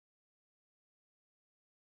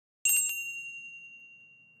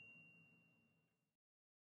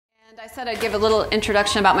And I said I'd give a little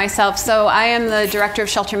introduction about myself. So I am the director of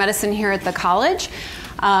shelter medicine here at the college.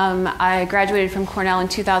 I graduated from Cornell in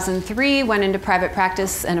 2003, went into private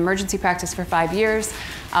practice and emergency practice for 5 years,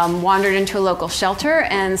 wandered into a local shelter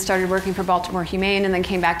and started working for Baltimore Humane, and then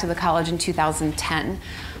came back to the college in 2010.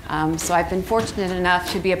 So I've been fortunate enough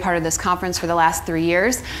to be a part of this conference for the last 3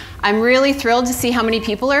 years. I'm really thrilled to see how many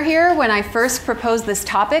people are here. When I first proposed this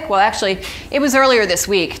topic, well actually it was earlier this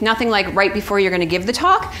week, nothing like right before you're going to give the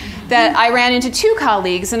talk, that I ran into 2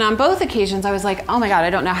 colleagues, and on both occasions I was like, oh my god, I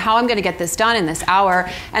don't know how I'm going to get this done in this hour.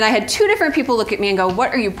 And I had 2 different people look at me and go,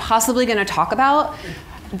 what are you possibly going to talk about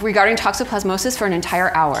regarding toxoplasmosis for an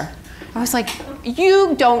entire hour? I was like,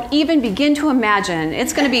 you don't even begin to imagine.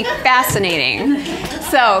 It's going to be fascinating.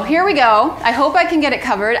 So here we go. I hope I can get it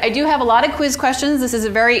covered. I do have a lot of quiz questions. This is a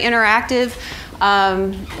very interactive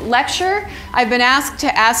lecture. I've been asked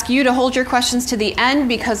to ask you to hold your questions to the end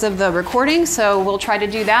because of the recording, so we'll try to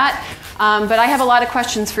do that. But I have a lot of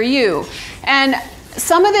questions for you. And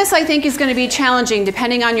some of this I think is going to be challenging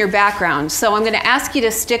depending on your background, so I'm going to ask you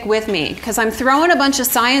to stick with me because I'm throwing a bunch of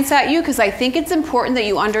science at you because I think it's important that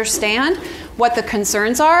you understand what the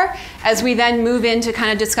concerns are as we then move into kind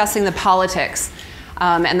of discussing the politics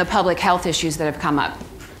and the public health issues that have come up.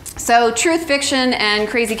 So truth, fiction, and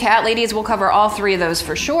crazy cat ladies, we'll cover all 3 of those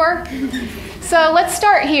for sure. So let's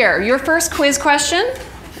start here. Your first quiz question.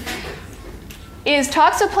 Is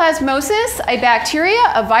toxoplasmosis a bacteria,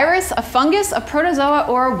 a virus, a fungus, a protozoa,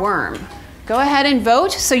 or a worm? Go ahead and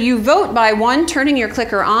vote. So you vote by 1, turning your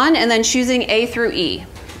clicker on, and then choosing A through E.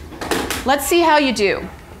 Let's see how you do.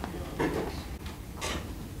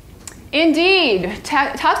 Indeed,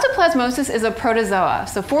 toxoplasmosis is a protozoa.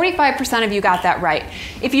 So 45% of you got that right.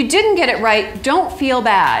 If you didn't get it right, don't feel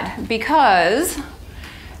bad, because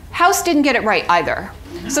House didn't get it right either.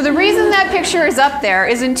 So the reason that picture is up there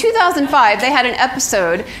is in 2005, they had an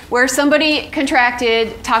episode where somebody contracted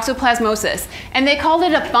toxoplasmosis, and they called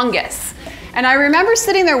it a fungus. And I remember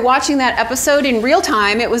sitting there watching that episode in real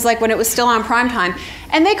time. It was like when it was still on prime time.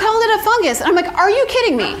 And they called it a fungus. And I'm like, are you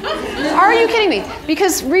kidding me? Are you kidding me?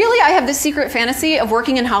 Because really, I have this secret fantasy of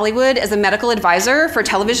working in Hollywood as a medical advisor for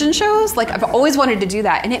television shows. Like, I've always wanted to do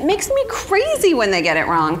that. And it makes me crazy when they get it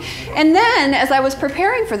wrong. And then, as I was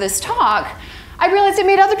preparing for this talk, I realized it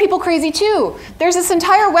made other people crazy too. There's this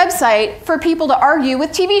entire website for people to argue with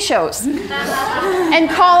TV shows and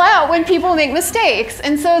call out when people make mistakes.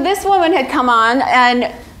 And so this woman had come on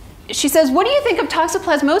and she says, what do you think of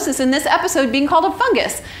toxoplasmosis in this episode being called a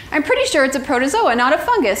fungus? I'm pretty sure it's a protozoa, not a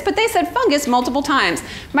fungus, but they said fungus multiple times.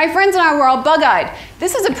 My friends and I were all bug-eyed.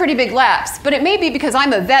 This is a pretty big lapse, but it may be because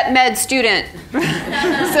I'm a vet med student.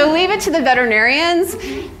 So leave it to the veterinarians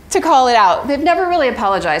to call it out. They've never really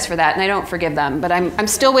apologized for that, and I don't forgive them, but I'm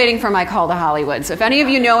still waiting for my call to Hollywood. So if any of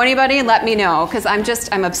you know anybody, let me know, because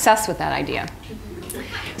I'm obsessed with that idea.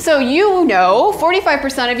 So you know,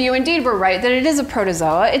 45% of you indeed were right that it is a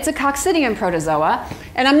protozoa. It's a coccidian protozoa,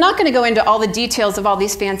 and I'm not going to go into all the details of all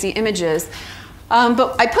these fancy images,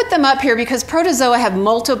 but I put them up here because protozoa have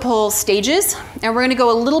multiple stages, and we're going to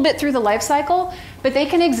go a little bit through the life cycle, but they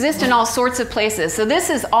can exist in all sorts of places. So this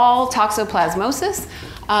is all toxoplasmosis.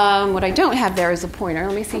 What I don't have there is a pointer.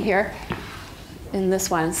 Let me see here in this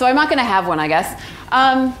one. So I'm not going to have one, I guess.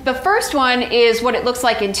 The first one is what it looks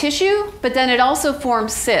like in tissue, but then it also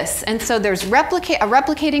forms cysts. And so there's a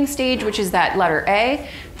replicating stage, which is that letter A.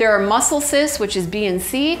 There are muscle cysts, which is B and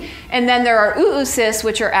C. And then there are oocysts,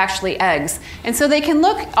 which are actually eggs. And so they can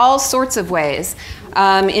look all sorts of ways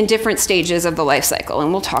in different stages of the life cycle.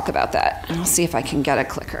 And we'll talk about that. And I'll see if I can get a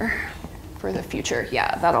clicker for the future.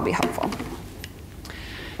 Yeah, that'll be helpful.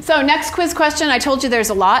 So next quiz question, I told you there's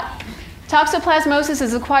a lot. Toxoplasmosis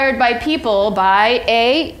is acquired by people by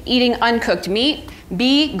A, eating uncooked meat,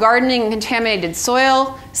 B, gardening in contaminated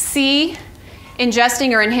soil, C,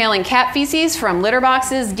 ingesting or inhaling cat feces from litter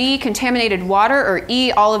boxes, D, contaminated water, or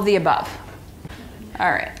E, all of the above. All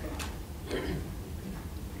right.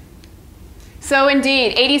 So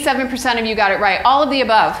indeed, 87% of you got it right, all of the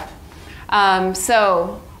above.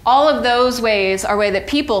 So all of those ways are ways that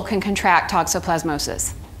people can contract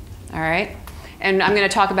toxoplasmosis. All right, and I'm going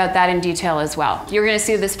to talk about that in detail as well. You're going to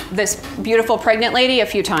see this beautiful pregnant lady a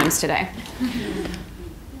few times today.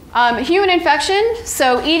 Human infection,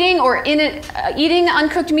 so eating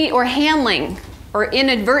uncooked meat or handling or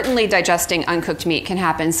inadvertently digesting uncooked meat can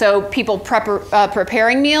happen. So people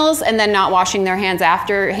preparing meals and then not washing their hands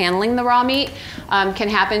after handling the raw meat can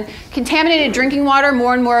happen. Contaminated drinking water,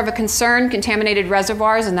 more and more of a concern, contaminated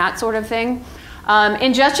reservoirs and that sort of thing.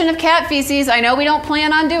 Ingestion of cat feces, I know we don't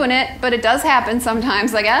plan on doing it, but it does happen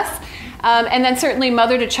sometimes, I guess. And then certainly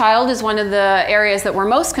mother to child is one of the areas that we're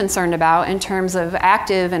most concerned about in terms of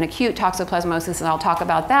active and acute toxoplasmosis, and I'll talk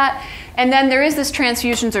about that. And then there is this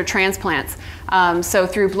transfusions or transplants. So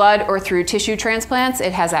through blood or through tissue transplants,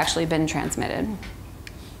 it has actually been transmitted.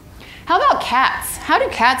 How about cats? How do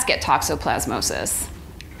cats get toxoplasmosis?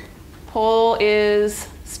 Poll is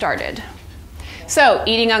started. So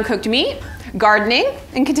eating uncooked meat, gardening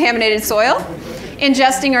in contaminated soil,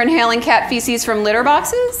 ingesting or inhaling cat feces from litter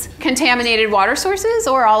boxes, contaminated water sources,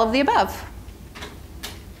 or all of the above?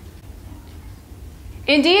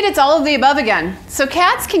 Indeed, it's all of the above again. So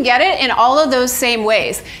cats can get it in all of those same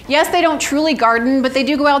ways. Yes, they don't truly garden, but they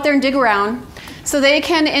do go out there and dig around. So they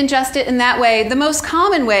can ingest it in that way. The most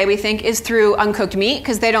common way, we think, is through uncooked meat,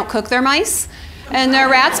 because they don't cook their mice and their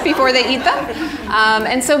rats before they eat them.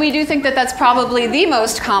 And so we do think that that's probably the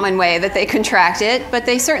most common way that they contract it, but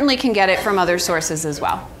they certainly can get it from other sources as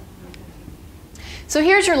well. So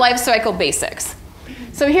here's your life cycle basics.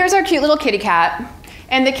 So here's our cute little kitty cat,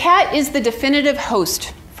 and the cat is the definitive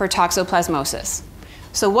host for toxoplasmosis.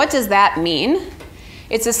 So what does that mean?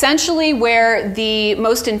 It's essentially where the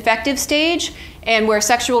most infective stage and where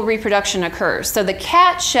sexual reproduction occurs. So the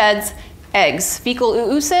cat sheds eggs, fecal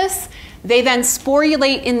oocysts. They then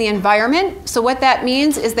sporulate in the environment. So what that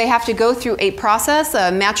means is they have to go through a process,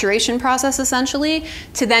 a maturation process essentially,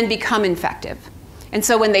 to then become infective. And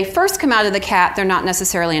so when they first come out of the cat, they're not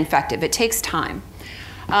necessarily infective. It takes time.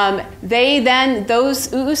 Those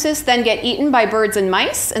oocysts then get eaten by birds and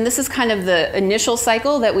mice, and this is kind of the initial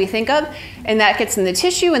cycle that we think of, and that gets in the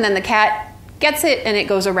tissue, and then the cat gets it, and it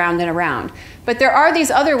goes around and around. But there are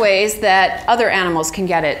these other ways that other animals can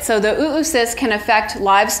get it. So the oocysts can affect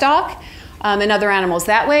livestock and other animals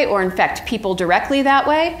that way, or infect people directly that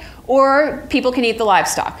way, or people can eat the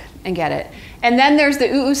livestock and get it. And then there's the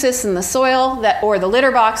oocysts in the soil or the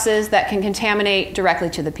litter boxes that can contaminate directly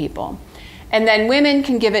to the people. And then women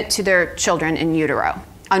can give it to their children in utero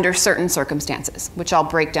under certain circumstances, which I'll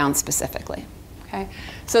break down specifically. Okay?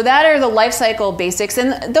 So that are the life cycle basics.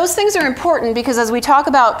 And those things are important because as we talk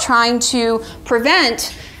about trying to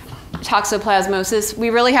prevent toxoplasmosis, we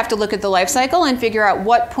really have to look at the life cycle and figure out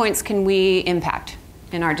what points can we impact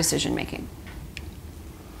in our decision making.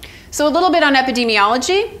 So a little bit on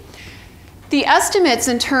epidemiology. The estimates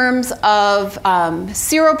in terms of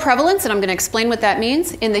seroprevalence, and I'm going to explain what that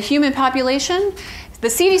means, in the human population, the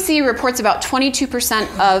CDC reports about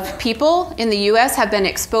 22% of people in the US have been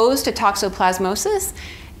exposed to toxoplasmosis.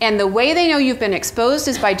 And the way they know you've been exposed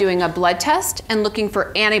is by doing a blood test and looking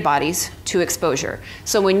for antibodies to exposure.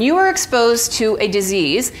 So when you are exposed to a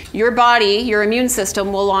disease, your body, your immune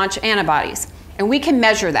system will launch antibodies. And we can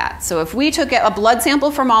measure that. So if we took a blood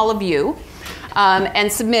sample from all of you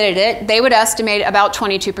and submitted it, they would estimate about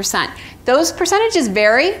 22%. Those percentages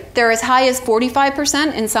vary. They're as high as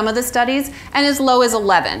 45% in some of the studies and as low as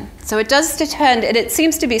 11%. So it does depend, and it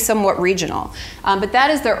seems to be somewhat regional. But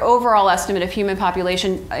that is their overall estimate of human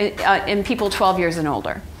population in people 12 years and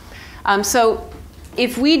older. So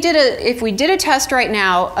if we did a test right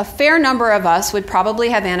now, a fair number of us would probably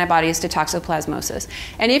have antibodies to toxoplasmosis.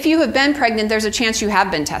 And if you have been pregnant, there's a chance you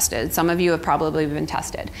have been tested. Some of you have probably been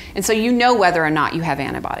tested. And so you know whether or not you have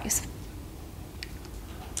antibodies.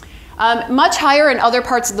 Much higher in other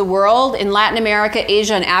parts of the world, in Latin America,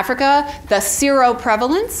 Asia, and Africa, the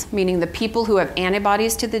seroprevalence, meaning the people who have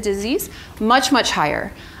antibodies to the disease, much, much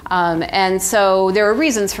higher. And so there are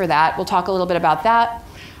reasons for that. We'll talk a little bit about that.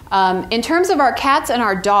 In terms of our cats and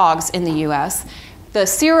our dogs in the US, the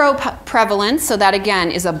seroprevalence, so that again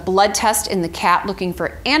is a blood test in the cat looking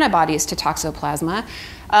for antibodies to toxoplasma,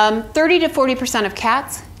 30 to 40% of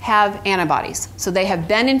cats have antibodies. So they have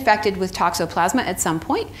been infected with toxoplasma at some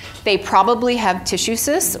point. They probably have tissue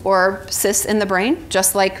cysts or cysts in the brain,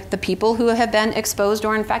 just like the people who have been exposed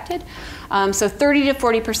or infected. So 30 to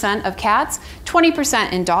 40% of cats,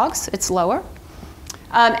 20% in dogs, it's lower.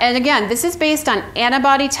 And again, this is based on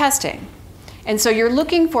antibody testing. And so you're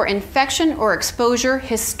looking for infection or exposure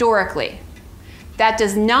historically. That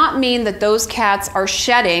does not mean that those cats are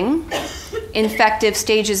shedding infective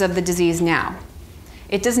stages of the disease now.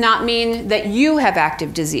 It does not mean that you have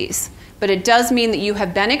active disease, but it does mean that you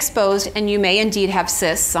have been exposed and you may indeed have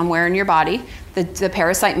cysts somewhere in your body. The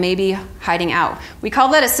parasite may be hiding out. We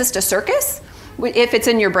call that a cysticercus if it's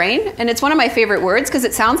in your brain, and it's one of my favorite words because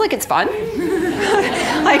it sounds like it's fun.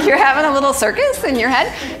 Like you're having a little circus in your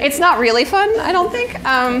head. It's not really fun, I don't think,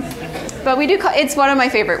 but we do it's one of my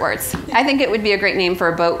favorite words. I think it would be a great name for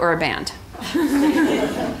a boat or a band.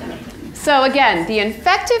 So again, the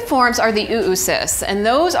infective forms are the oocysts, and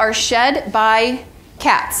those are shed by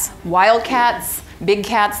cats, wild cats, big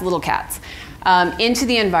cats, little cats. into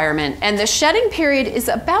the environment. And the shedding period is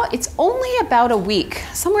it's only about a week,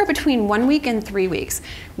 somewhere between 1 week and 3 weeks,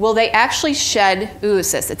 will they actually shed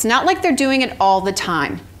oocysts. It's not like they're doing it all the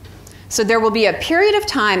time. So there will be a period of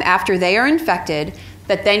time after they are infected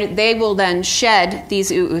that they will then shed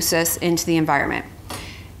these oocysts into the environment.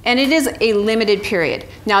 And it is a limited period.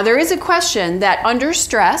 Now there is a question that under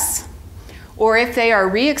stress, or if they are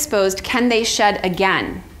re-exposed, can they shed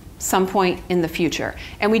again some point in the future?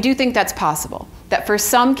 And we do think that's possible, that for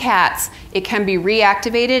some cats it can be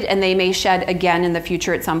reactivated and they may shed again in the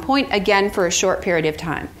future at some point, again for a short period of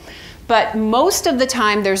time. But most of the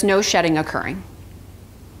time there's no shedding occurring.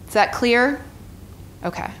 Is that clear?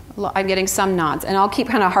 Okay, I'm getting some nods, and I'll keep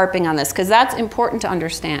kind of harping on this because that's important to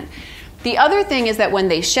understand. The other thing is that when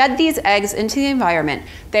they shed these eggs into the environment,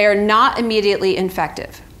 they are not immediately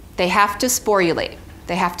infective. They have to sporulate,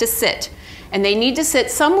 they have to sit, and they need to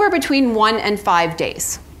sit somewhere between 1 and 5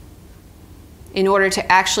 days in order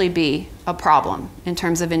to actually be a problem in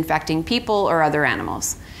terms of infecting people or other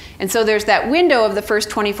animals. And so there's that window of the first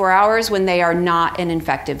 24 hours when they are not an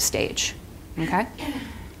infective stage, okay?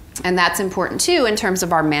 And that's important too in terms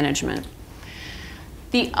of our management.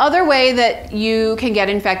 The other way that you can get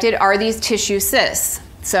infected are these tissue cysts.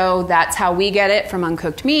 So that's how we get it from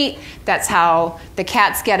uncooked meat. That's how the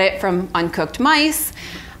cats get it from uncooked mice.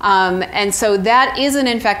 And so that is an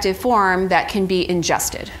infective form that can be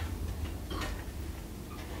ingested.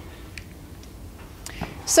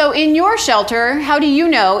 So in your shelter, how do you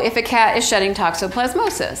know if a cat is shedding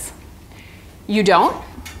toxoplasmosis? You don't.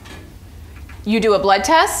 You do a blood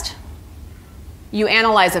test. You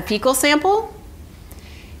analyze a fecal sample.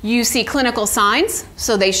 You see clinical signs,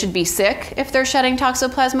 so they should be sick if they're shedding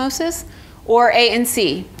toxoplasmosis. Or A and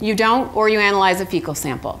C, you don't, or you analyze a fecal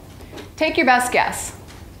sample. Take your best guess.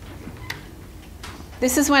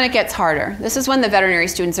 This is when it gets harder. This is when the veterinary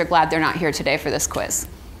students are glad they're not here today for this quiz,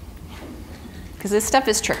 because this stuff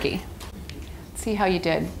is tricky. Let's see how you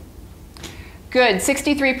did. Good,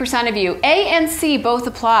 63% of you. A and C both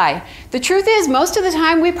apply. The truth is, most of the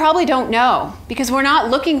time we probably don't know because we're not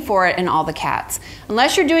looking for it in all the cats.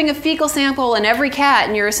 Unless you're doing a fecal sample in every cat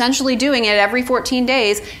and you're essentially doing it every 14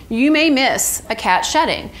 days, you may miss a cat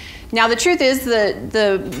shedding. Now the truth is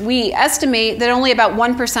we estimate that only about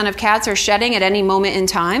 1% of cats are shedding at any moment in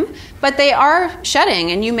time, but they are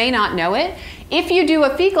shedding and you may not know it. If you do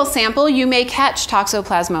a fecal sample, you may catch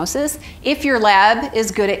toxoplasmosis. If your lab is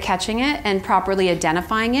good at catching it and properly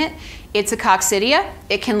identifying it, it's a coccidia.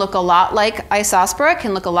 It can look a lot like Isospora. It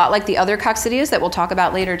can look a lot like the other coccidias that we'll talk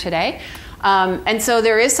about later today. And so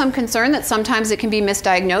there is some concern that sometimes it can be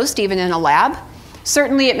misdiagnosed even in a lab.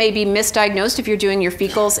 Certainly it may be misdiagnosed if you're doing your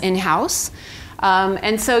fecals in-house.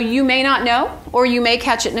 And so you may not know, or you may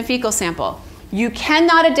catch it in a fecal sample. You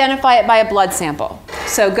cannot identify it by a blood sample.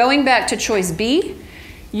 So going back to choice B,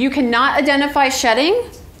 you cannot identify shedding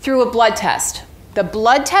through a blood test. The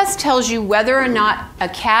blood test tells you whether or not a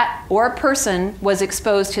cat or a person was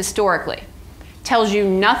exposed historically. Tells you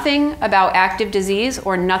nothing about active disease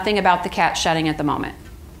or nothing about the cat shedding at the moment.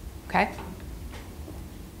 Okay?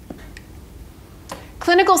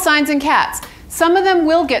 Clinical signs in cats. Some of them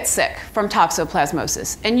will get sick from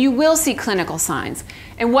toxoplasmosis, and you will see clinical signs.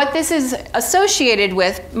 And what this is associated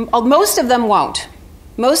with, most of them won't.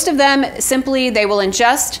 Most of them simply, they will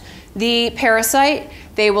ingest the parasite,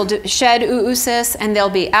 they will shed oocysts, and they'll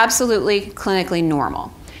be absolutely clinically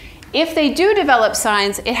normal. If they do develop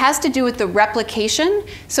signs, it has to do with the replication.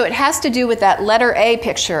 So it has to do with that letter A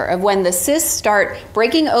picture of when the cysts start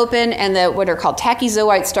breaking open and the what are called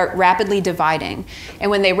tachyzoites start rapidly dividing. And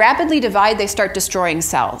when they rapidly divide, they start destroying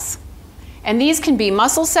cells. And these can be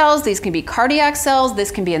muscle cells, these can be cardiac cells, this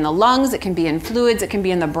can be in the lungs, it can be in fluids, it can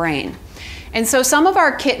be in the brain. And so some of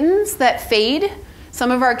our kittens that fade, some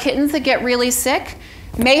of our kittens that get really sick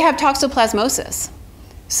may have toxoplasmosis.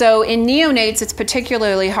 So in neonates, it's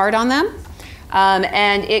particularly hard on them,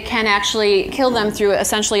 and it can actually kill them through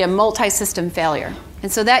essentially a multi-system failure. And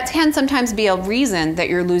so that can sometimes be a reason that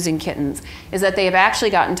you're losing kittens, is that they have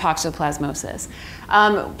actually gotten toxoplasmosis.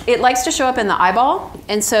 It likes to show up in the eyeball,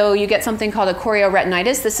 and so you get something called a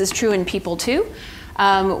chorioretinitis. This is true in people too,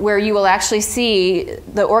 where you will actually see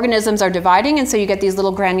the organisms are dividing, and so you get these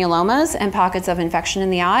little granulomas and pockets of infection in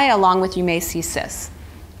the eye, along with you may see cysts.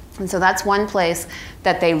 And so that's one place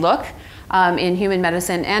that they look in human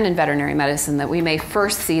medicine and in veterinary medicine that we may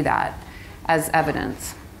first see that as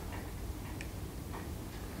evidence.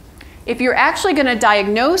 If you're actually going to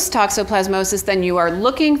diagnose toxoplasmosis, then you are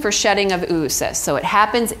looking for shedding of oocysts. So it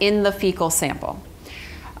happens in the fecal sample.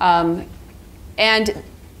 And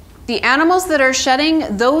the animals that are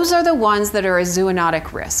shedding, those are the ones that are a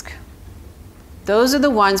zoonotic risk. Those are the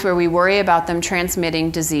ones where we worry about them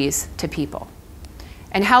transmitting disease to people.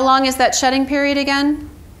 And how long is that shedding period again?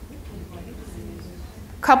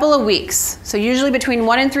 Couple of weeks. So usually between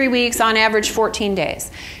 1 and 3 weeks, on average 14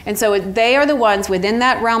 days. And so they are the ones within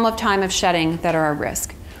that realm of time of shedding that are at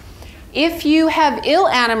risk. If you have ill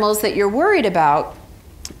animals that you're worried about,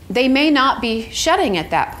 they may not be shedding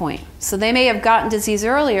at that point. So they may have gotten disease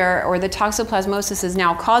earlier, or the toxoplasmosis is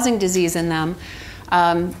now causing disease in them,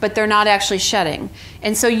 but they're not actually shedding.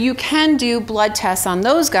 And so you can do blood tests on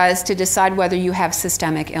those guys to decide whether you have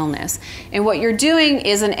systemic illness. And what you're doing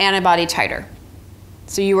is an antibody titer.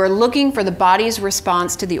 So you are looking for the body's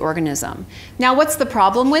response to the organism. Now, what's the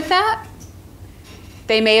problem with that?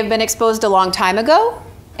 They may have been exposed a long time ago,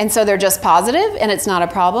 and so they're just positive, and it's not a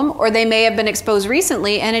problem. Or they may have been exposed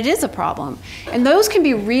recently, and it is a problem. And those can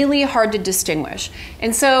be really hard to distinguish.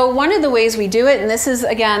 And so one of the ways we do it, and this is,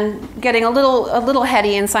 again, getting a little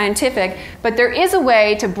heady and scientific, but there is a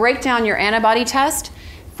way to break down your antibody test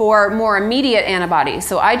for more immediate antibodies.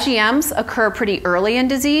 So IgMs occur pretty early in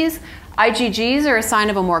disease. IgGs are a sign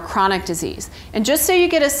of a more chronic disease. And just so you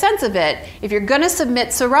get a sense of it, if you're going to submit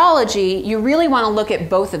serology, you really want to look at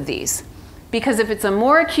both of these. Because if it's a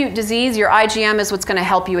more acute disease, your IgM is what's going to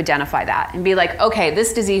help you identify that and be like, okay,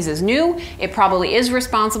 this disease is new. It probably is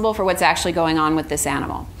responsible for what's actually going on with this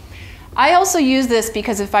animal. I also use this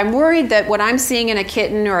because if I'm worried that what I'm seeing in a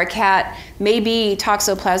kitten or a cat may be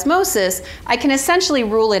toxoplasmosis, I can essentially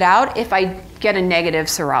rule it out if I get a negative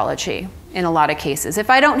serology in a lot of cases. If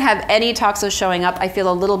I don't have any toxos showing up, I feel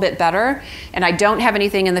a little bit better, and I don't have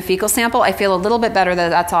anything in the fecal sample, I feel a little bit better that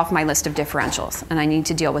that's off my list of differentials, and I need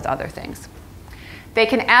to deal with other things. They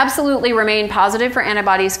can absolutely remain positive for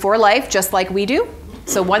antibodies for life, just like we do.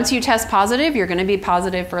 So once you test positive, you're going to be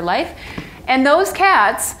positive for life. And those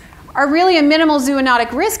cats are really a minimal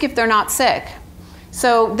zoonotic risk if they're not sick.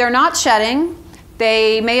 So they're not shedding.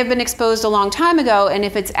 They may have been exposed a long time ago, and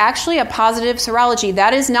if it's actually a positive serology,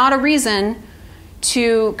 that is not a reason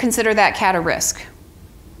to consider that cat a risk.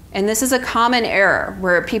 And this is a common error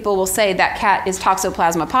where people will say that cat is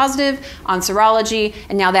toxoplasma positive on serology,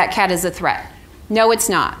 and now that cat is a threat. No, it's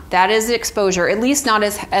not. That is exposure, at least not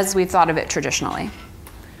as we've thought of it traditionally.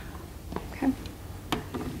 Okay.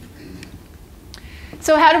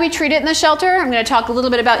 So how do we treat it in the shelter? I'm going to talk a little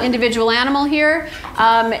bit about individual animal here.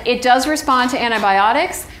 It does respond to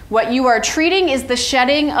antibiotics. What you are treating is the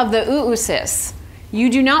shedding of the oocysts. You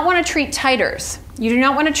do not want to treat titers. You do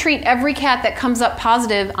not want to treat every cat that comes up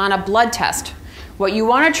positive on a blood test. What you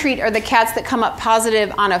want to treat are the cats that come up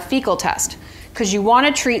positive on a fecal test, because you want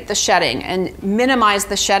to treat the shedding and minimize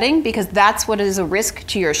the shedding, because that's what is a risk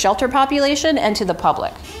to your shelter population and to the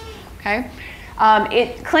public. Okay?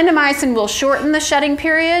 Clindamycin will shorten the shedding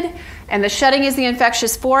period, and the shedding is the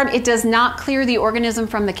infectious form. It does not clear the organism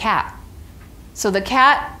from the cat. So the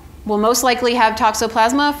cat will most likely have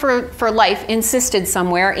toxoplasma for life encysted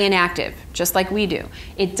somewhere, inactive, just like we do.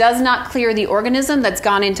 It does not clear the organism that's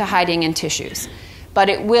gone into hiding in tissues, but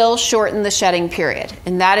it will shorten the shedding period,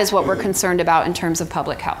 and that is what we're concerned about in terms of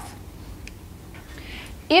public health.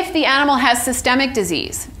 If the animal has systemic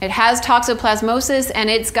disease, it has toxoplasmosis and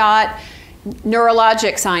it's got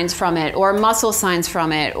neurologic signs from it, or muscle signs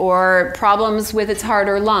from it, or problems with its heart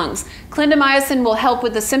or lungs, clindamycin will help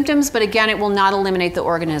with the symptoms, but again, it will not eliminate the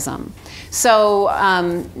organism. So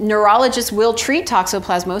neurologists will treat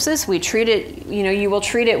toxoplasmosis. We treat it, you will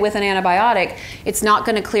treat it with an antibiotic. It's not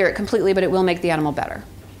going to clear it completely, but it will make the animal better.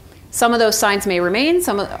 Some of those signs may remain,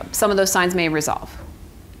 some of those signs may resolve.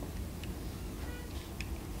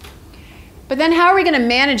 But then how are we going to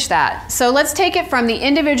manage that? So let's take it from the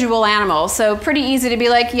individual animal. So pretty easy to be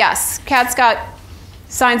like, yes, cat's got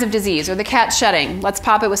signs of disease, or the cat's shedding. Let's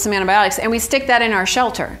pop it with some antibiotics, and we stick that in our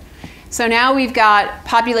shelter. So now we've got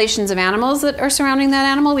populations of animals that are surrounding that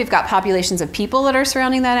animal, we've got populations of people that are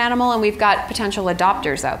surrounding that animal, and we've got potential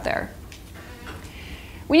adopters out there.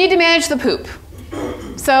 We need to manage the poop.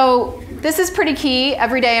 So this is pretty key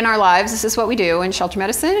every day in our lives. This is what we do in shelter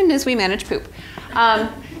medicine, is we manage poop.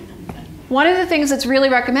 One of the things that's really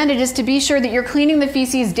recommended is to be sure that you're cleaning the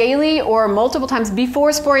feces daily or multiple times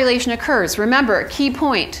before sporulation occurs. Remember, key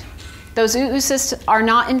point, those oocysts are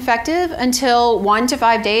not infective until 1 to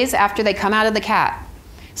 5 days after they come out of the cat.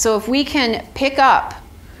 So if we can pick up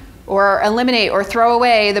or eliminate or throw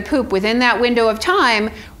away the poop within that window of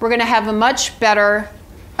time, we're going to have a much better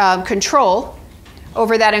control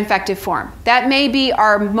over that infective form. That may be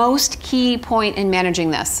our most key point in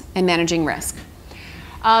managing this and managing risk.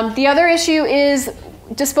 The other issue is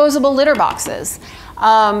disposable litter boxes.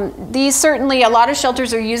 These certainly, a lot of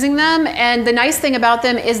shelters are using them, and the nice thing about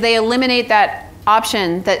them is they eliminate that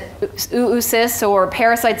option that oocysts or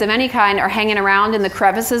parasites of any kind are hanging around in the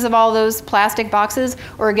crevices of all those plastic boxes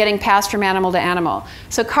or are getting passed from animal to animal.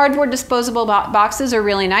 So cardboard disposable boxes are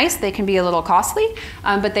really nice. They can be a little costly,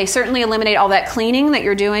 but they certainly eliminate all that cleaning that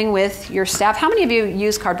you're doing with your staff. How many of you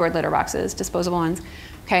use cardboard litter boxes, disposable ones?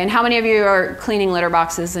 Okay, and how many of you are cleaning litter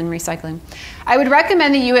boxes and recycling? I would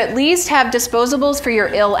recommend that you at least have disposables for your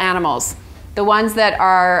ill animals, the ones that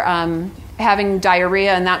are having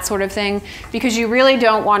diarrhea and that sort of thing, because you really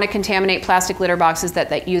don't want to contaminate plastic litter boxes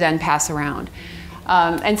that you then pass around.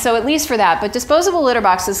 And so at least for that, but disposable litter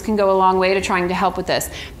boxes can go a long way to trying to help with this.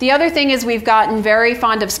 The other thing is we've gotten very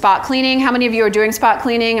fond of spot cleaning. How many of you are doing spot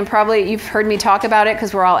cleaning? And probably you've heard me talk about it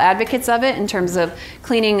because we're all advocates of it in terms of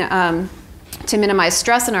cleaning to minimize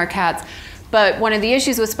stress in our cats. But one of the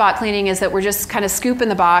issues with spot cleaning is that we're just kind of scooping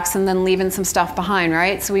the box and then leaving some stuff behind,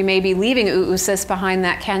 right? So we may be leaving oocysts behind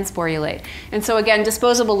that can sporulate. And so again,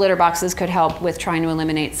 disposable litter boxes could help with trying to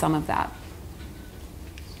eliminate some of that.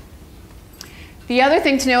 The other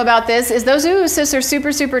thing to know about this is those oocysts are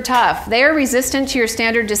super, super tough. They are resistant to your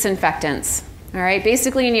standard disinfectants. All right,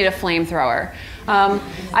 basically you need a flamethrower.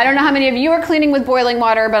 I don't know how many of you are cleaning with boiling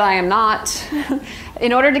water, but I am not.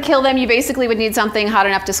 In order to kill them, you basically would need something hot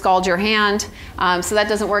enough to scald your hand. So that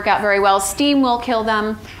doesn't work out very well. Steam will kill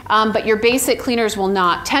them, but your basic cleaners will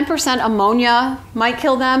not. 10% ammonia might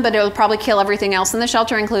kill them, but it'll probably kill everything else in the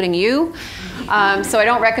shelter, including you. So I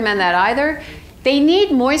don't recommend that either. They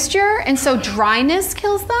need moisture, and so dryness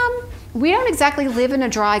kills them. We don't exactly live in a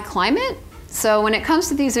dry climate. So when it comes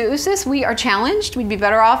to these oocysts, we are challenged. We'd be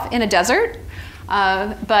better off in a desert.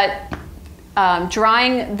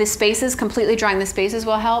 Drying the spaces, completely drying the spaces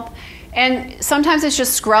will help. And sometimes it's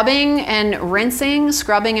just scrubbing and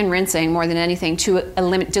rinsing more than anything to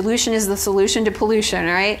eliminate. Dilution is the solution to pollution,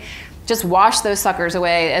 right? Just wash those suckers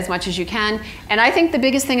away as much as you can. And I think the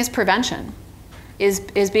biggest thing is prevention,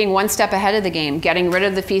 is being one step ahead of the game, getting rid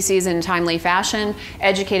of the feces in a timely fashion,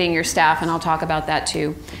 educating your staff, and I'll talk about that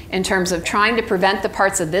too, in terms of trying to prevent the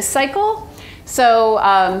parts of this cycle.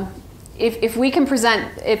 So if we can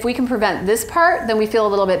prevent this part, then we feel a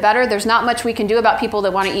little bit better. There's not much we can do about people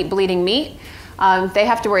that want to eat bleeding meat. They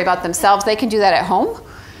have to worry about themselves. They can do that at home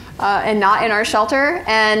and not in our shelter.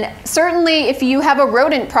 And certainly if you have a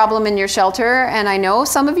rodent problem in your shelter, and I know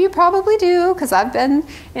some of you probably do because I've been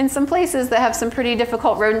in some places that have some pretty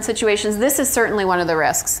difficult rodent situations, this is certainly one of the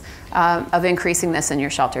risks of increasing this in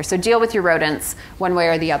your shelter. So deal with your rodents one way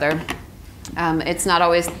or the other. It's not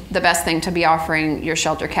always the best thing to be offering your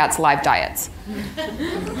shelter cats live diets.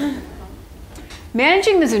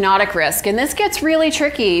 Managing the zoonotic risk, and this gets really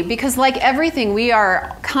tricky because like everything, we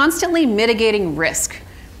are constantly mitigating risk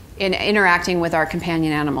in interacting with our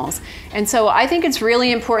companion animals. And so I think it's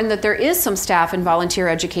really important that there is some staff and volunteer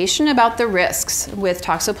education about the risks with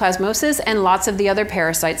toxoplasmosis and lots of the other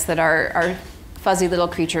parasites that our fuzzy little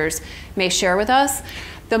creatures may share with us.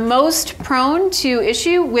 The most prone to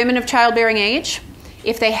issue, women of childbearing age.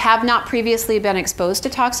 If they have not previously been exposed to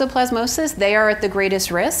toxoplasmosis, they are at the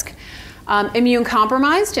greatest risk. Immune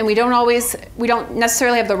compromised, and we don't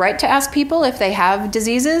necessarily have the right to ask people if they have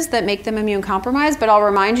diseases that make them immune compromised, but I'll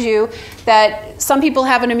remind you that some people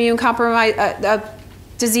have an immune compromise, a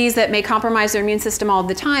disease that may compromise their immune system all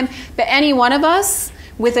the time, but any one of us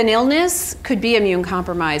with an illness could be immune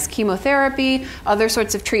compromised. Chemotherapy, other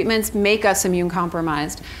sorts of treatments make us immune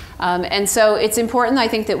compromised. And so it's important, I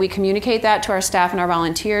think, that we communicate that to our staff and our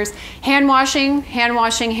volunteers. Hand washing, hand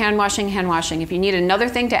washing, hand washing, hand washing. If you need another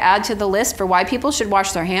thing to add to the list for why people should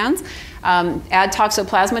wash their hands, add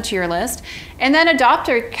toxoplasma to your list. And then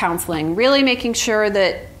adopter counseling, really making sure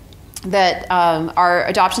that our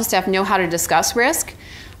adoption staff know how to discuss risk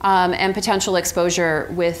and potential exposure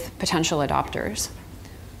with potential adopters.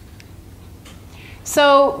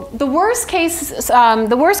 So the worst cases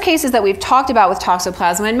that we've talked about with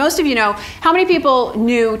toxoplasma, and most of you know, how many people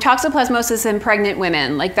knew toxoplasmosis in pregnant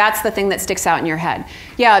women? Like that's the thing that sticks out in your head.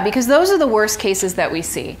 Yeah, because those are the worst cases that we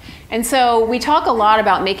see. And so we talk a lot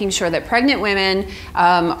about making sure that pregnant women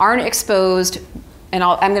aren't exposed, and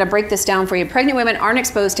I'm going to break this down for you. Pregnant women aren't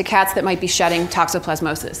exposed to cats that might be shedding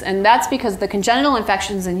toxoplasmosis. And that's because the congenital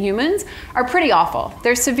infections in humans are pretty awful.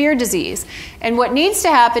 They're severe disease. And what needs to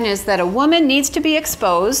happen is that a woman needs to be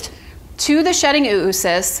exposed to the shedding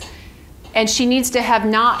oocysts, and she needs to have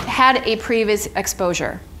not had a previous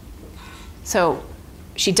exposure. So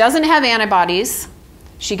she doesn't have antibodies.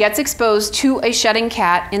 She gets exposed to a shedding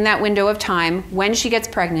cat in that window of time when she gets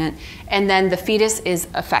pregnant, and then the fetus is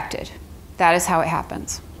affected. That is how it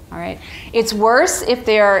happens, all right? It's worse if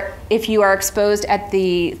you are exposed at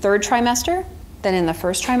the 3rd trimester, than in the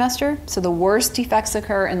first trimester. So the worst defects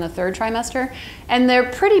occur in the third trimester. And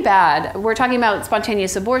they're pretty bad. We're talking about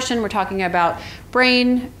spontaneous abortion. We're talking about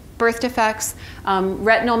brain birth defects,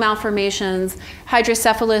 retinal malformations,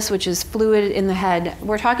 hydrocephalus, which is fluid in the head.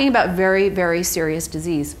 We're talking about very, very serious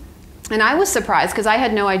disease. And I was surprised because I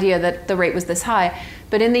had no idea that the rate was this high.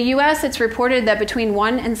 But in the US, it's reported that between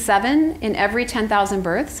 1 and 7 in every 10,000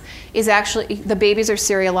 births is actually, the babies are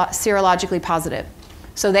serologically positive.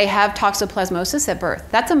 So they have toxoplasmosis at birth.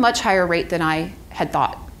 That's a much higher rate than I had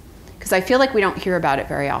thought, because I feel like we don't hear about it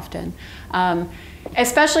very often.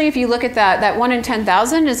 Especially if you look at that 1 in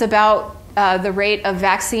 10,000 is about the rate of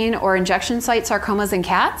vaccine or injection site sarcomas in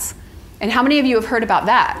cats. And how many of you have heard about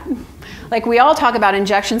that? Like, we all talk about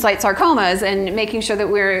injection site sarcomas and making sure that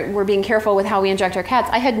we're being careful with how we inject our cats.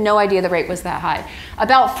 I had no idea the rate was that high.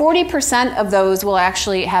 About 40% of those will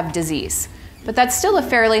actually have disease. But that's still a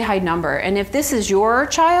fairly high number. And if this is your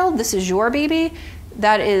child, this is your baby,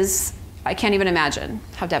 that is, I can't even imagine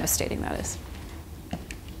how devastating that is.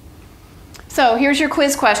 So here's your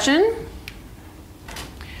quiz question.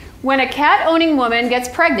 When a cat-owning woman gets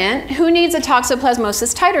pregnant, who needs a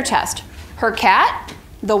toxoplasmosis titer test? Her cat,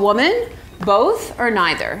 the woman, both, or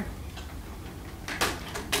neither?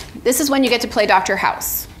 This is when you get to play Dr.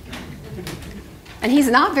 House. And he's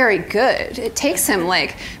not very good. It takes him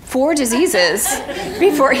like 4 diseases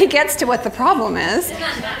before he gets to what the problem is.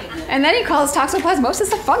 And then he calls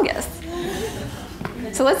toxoplasmosis a fungus.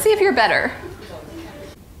 So let's see if you're better.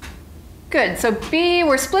 Good, so B,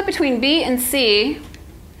 we're split between B and C.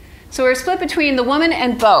 So we're split between the woman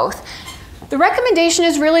and both. The recommendation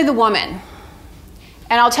is really the woman.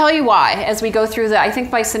 And I'll tell you why as we go through the, I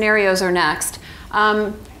think my scenarios are next.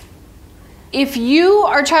 If you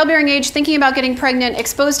are childbearing age, thinking about getting pregnant,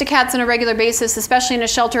 exposed to cats on a regular basis, especially in a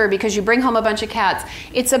shelter because you bring home a bunch of cats,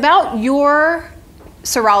 it's about your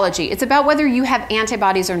serology. It's about whether you have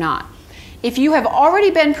antibodies or not. If you have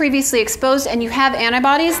already been previously exposed and you have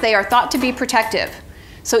antibodies, they are thought to be protective.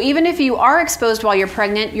 So even if you are exposed while you're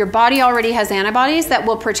pregnant, your body already has antibodies that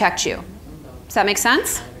will protect you. Does that make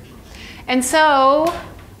sense? And so,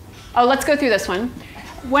 let's go through this one.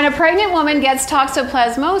 When a pregnant woman gets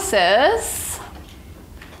toxoplasmosis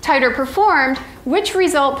titer performed, which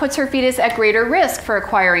result puts her fetus at greater risk for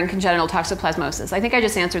acquiring congenital toxoplasmosis? I think I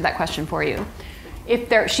just answered that question for you.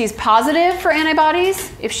 If she's positive for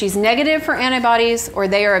antibodies, if she's negative for antibodies, or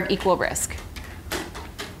they are of equal risk.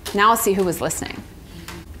 Now let's see who was listening.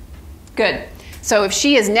 Good. So if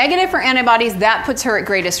she is negative for antibodies, that puts her at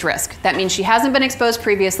greatest risk. That means she hasn't been exposed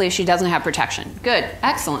previously, she doesn't have protection. Good,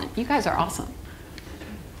 excellent, you guys are awesome.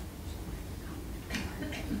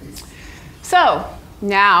 So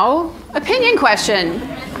now, opinion question.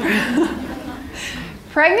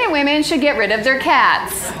 Pregnant women should get rid of their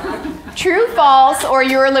cats. True, false, or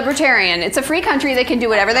you're a libertarian. It's a free country, they can do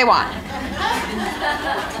whatever they want.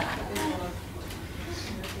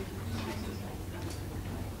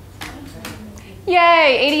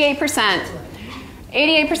 Yay, 88%.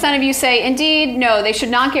 88% of you say, indeed, no, they should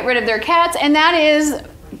not get rid of their cats, and that is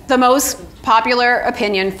the most popular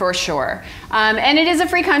opinion for sure. And it is a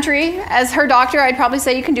free country. As her doctor, I'd probably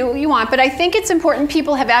say you can do what you want, but I think it's important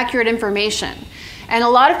people have accurate information. And a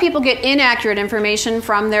lot of people get inaccurate information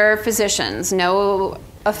from their physicians. No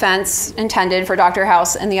offense intended for Dr.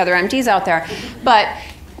 House and the other MDs out there, but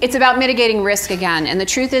it's about mitigating risk again. And the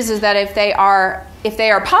truth is that if they are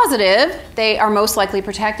positive, they are most likely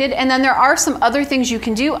protected. And then there are some other things you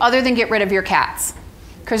can do other than get rid of your cats.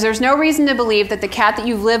 Because there's no reason to believe that the cat that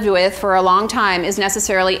you've lived with for a long time is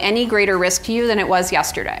necessarily any greater risk to you than it was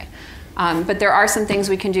yesterday. But there are some things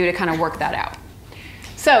we can do to kind of work that out.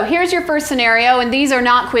 So here's your first scenario, and these are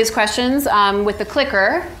not quiz questions with the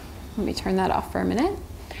clicker. Let me turn that off for a minute.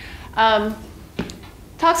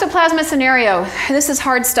 Toxoplasma scenario. This is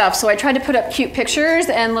hard stuff, so I tried to put up cute pictures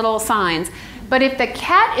and little signs. But if the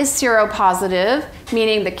cat is seropositive,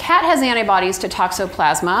 meaning the cat has antibodies to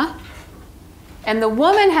toxoplasma, and the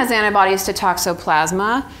woman has antibodies to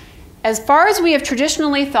toxoplasma, as far as we have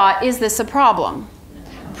traditionally thought, is this a problem?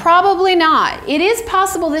 Probably not. It is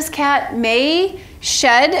possible this cat may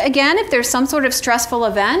shed again if there's some sort of stressful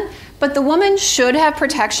event, but the woman should have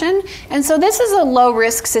protection. And so this is a low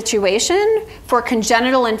risk situation for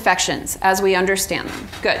congenital infections as we understand them.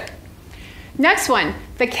 Good. Next one,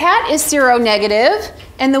 the cat is seronegative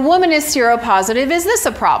and the woman is seropositive. Is this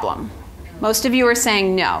a problem? Most of you are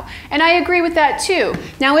saying no. And I agree with that too.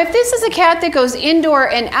 Now, if this is a cat that goes indoor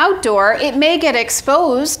and outdoor, it may get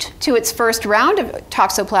exposed to its first round of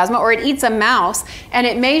toxoplasma, or it eats a mouse and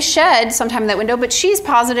it may shed sometime in that window, but she's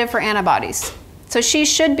positive for antibodies. So she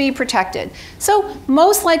should be protected. So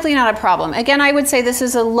most likely not a problem. Again, I would say this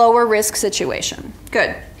is a lower risk situation.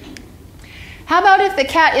 Good. How about if the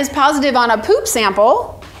cat is positive on a poop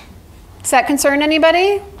sample? Does that concern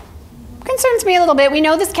anybody? Concerns me a little bit. We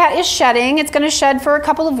know this cat is shedding. It's going to shed for a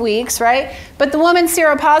couple of weeks, right? But the woman's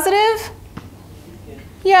seropositive?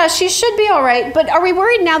 Yeah, she should be all right. But are we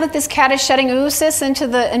worried now that this cat is shedding oocysts into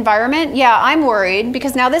the environment? Yeah, I'm worried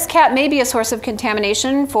because now this cat may be a source of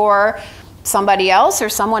contamination for somebody else or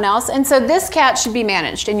someone else. And so this cat should be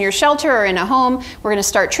managed in your shelter or in a home. We're going to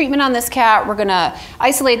start treatment on this cat. We're going to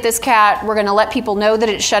isolate this cat. We're going to let people know that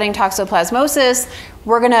it's shedding toxoplasmosis.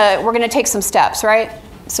 We're going to take some steps, right?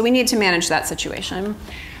 So we need to manage that situation.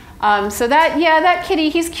 So that kitty,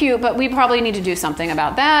 he's cute, but we probably need to do something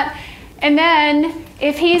about that. And then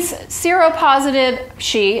if he's seropositive,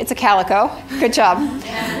 it's a calico, good job.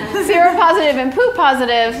 Seropositive and poop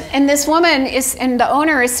positive, and this woman and the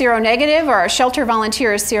owner is seronegative, or our shelter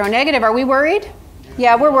volunteer is seronegative, are we worried?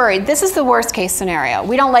 Yeah, we're worried. This is the worst case scenario.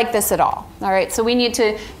 We don't like this at all right? So we need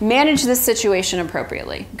to manage this situation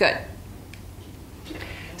appropriately. Good.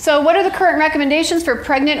 So what are the current recommendations for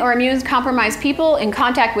pregnant or immune-compromised people in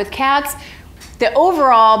contact with cats? The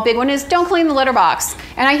overall big one is don't clean the litter box.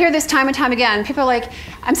 And I hear this time and time again. People are like,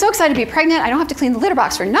 I'm so excited to be pregnant, I don't have to clean the litter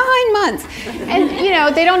box for 9 months. And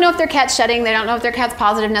they don't know if their cat's shedding, they don't know if their cat's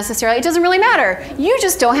positive necessarily. It doesn't really matter. You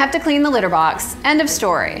just don't have to clean the litter box. End of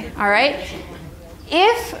story, all right?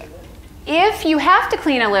 If you have to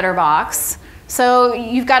clean a litter box, so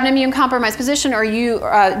you've got an immune-compromised position or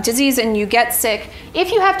disease and you get sick,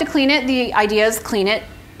 if you have to clean it, the idea is clean it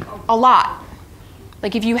a lot.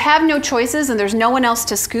 Like if you have no choices and there's no one else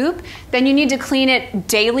to scoop, then you need to clean it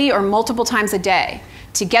daily or multiple times a day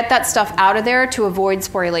to get that stuff out of there to avoid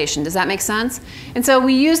sporulation. Does that make sense? And so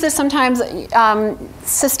we use this sometimes,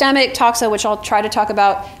 systemic toxo, which I'll try to talk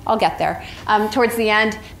about, I'll get there, towards the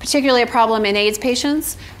end, particularly a problem in AIDS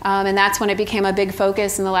patients, and that's when it became a big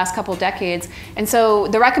focus in the last couple of decades. And so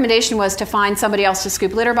the recommendation was to find somebody else to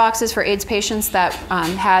scoop litter boxes for AIDS patients that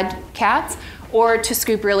had cats, or to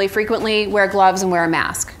scoop really frequently, wear gloves and wear a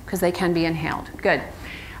mask, because they can be inhaled. Good.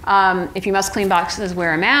 If you must clean boxes,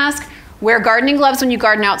 wear a mask. Wear gardening gloves when you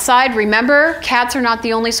garden outside. Remember, cats are not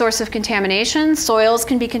the only source of contamination. Soils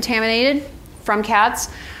can be contaminated from cats.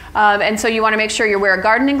 And so you want to make sure you wear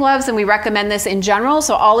gardening gloves, and we recommend this in general.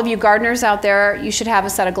 So all of you gardeners out there, you should have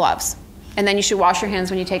a set of gloves. And then you should wash your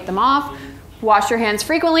hands when you take them off. Wash your hands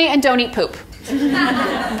frequently, and don't eat poop.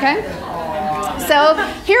 Okay? So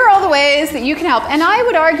here are all the ways that you can help. And I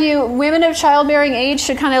would argue women of childbearing age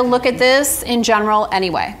should kind of look at this in general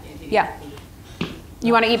anyway. Yeah.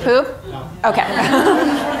 You want to eat poop? No. Okay.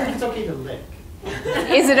 It's okay to lick.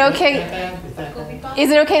 Is it okay? Is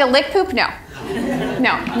it okay to lick poop? No.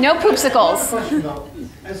 No poopsicles. Question though.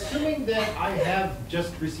 Assuming that I have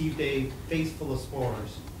just received a face full of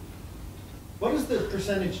spores, what is the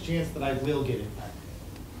percentage chance that I will get infected?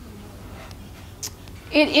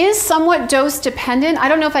 It is somewhat dose dependent. I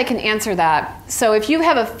don't know if I can answer that. So if you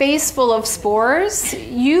have a face full of spores,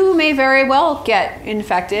 you may very well get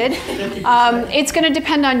infected. It's going to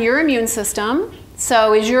depend on your immune system.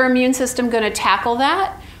 So is your immune system going to tackle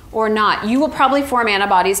that or not? You will probably form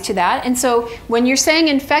antibodies to that. And so when you're saying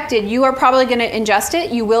infected, you are probably going to ingest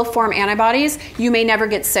it. You will form antibodies. You may never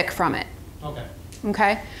get sick from it. Okay.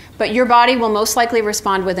 Okay? But your body will most likely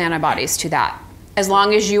respond with antibodies to that, as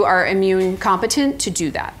long as you are immune competent to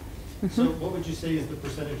do that. So what would you say is the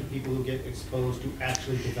percentage of people who get exposed who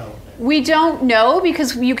actually develop it? We don't know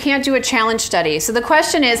because you can't do a challenge study. So the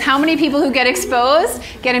question is, how many people who get exposed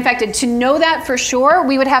get infected? To know that for sure,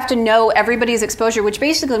 we would have to know everybody's exposure, which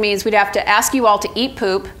basically means we'd have to ask you all to eat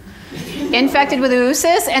poop, infected with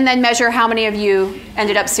oocysts, and then measure how many of you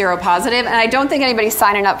ended up seropositive. And I don't think anybody's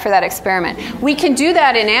signing up for that experiment. We can do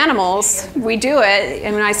that in animals. We do it.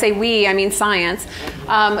 And when I say we, I mean science.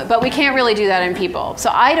 But we can't really do that in people. So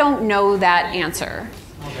I don't know that answer.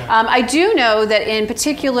 Okay. I do know that in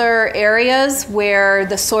particular areas where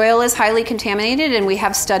the soil is highly contaminated, and we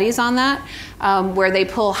have studies on that, where they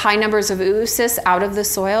pull high numbers of oocysts out of the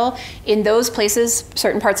soil. In those places,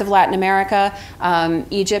 certain parts of Latin America,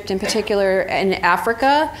 Egypt in particular, and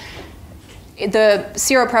Africa, the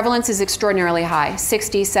seroprevalence is extraordinarily high,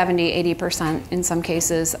 60, 70, 80% in some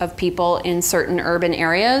cases of people in certain urban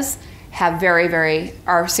areas are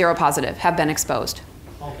seropositive, have been exposed.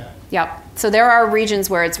 Okay. Yep. So there are regions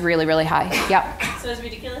where it's really, really high. Yep. So as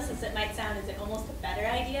ridiculous as it might sound, is it almost a better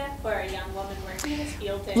idea for a young woman working in this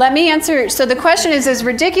field to... Let me answer. So the question is, as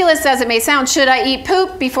ridiculous as it may sound, should I eat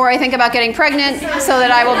poop before I think about getting pregnant so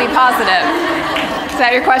that I will be positive? Is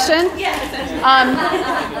that your question? Yeah.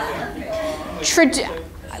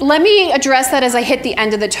 let me address that as I hit the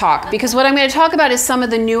end of the talk, because what I'm going to talk about is some of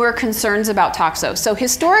the newer concerns about toxo. So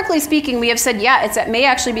historically speaking, we have said, yeah, it may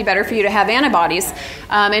actually be better for you to have antibodies,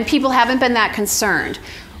 and people haven't been that concerned.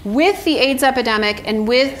 With the AIDS epidemic and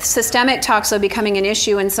with systemic toxo becoming an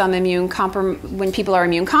issue in some when people are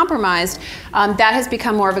immune compromised, that has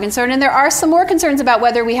become more of a concern. And there are some more concerns about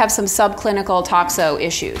whether we have some subclinical toxo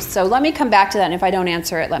issues. So let me come back to that, and if I don't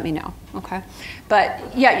answer it, let me know, okay?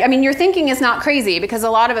 But yeah, I mean, your thinking is not crazy, because a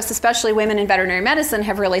lot of us, especially women in veterinary medicine,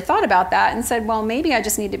 have really thought about that and said, well, maybe I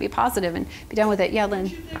just need to be positive and be done with it. Yeah, Lynn?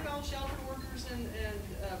 Don't you think all shelter workers and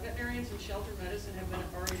veterinarians in shelter medicine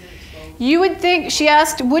have already been exposed? You would think, she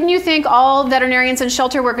asked, wouldn't you think all veterinarians and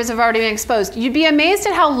shelter workers have already been exposed? You'd be amazed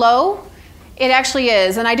at how low it actually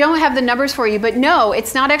is. And I don't have the numbers for you, but no,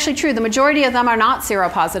 it's not actually true. The majority of them are not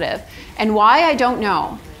seropositive. And why, I don't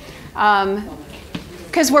know.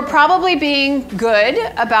 Because we're probably being good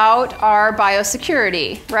about our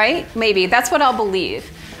biosecurity, right? Maybe, that's what I'll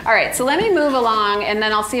believe. All right, so let me move along, and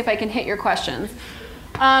then I'll see if I can hit your questions.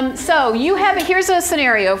 So here's a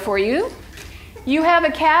scenario for you. You have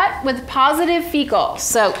a cat with positive fecal,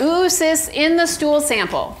 so oocysts in the stool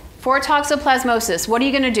sample for toxoplasmosis. What are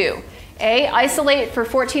you going to do? A, isolate for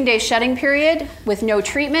 14-day shedding period with no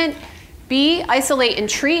treatment. B, isolate and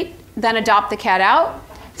treat, then adopt the cat out.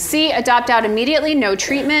 C, adopt out immediately, no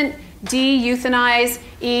treatment. D, euthanize.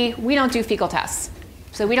 E, we don't do fecal tests,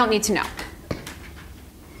 so we don't need to know.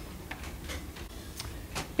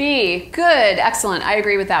 B, good, excellent, I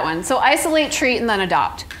agree with that one. So isolate, treat, and then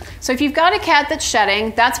adopt. So if you've got a cat that's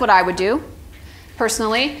shedding, that's what I would do,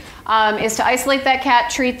 personally, is to isolate that cat,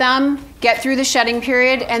 treat them, get through the shedding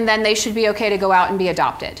period, and then they should be okay to go out and be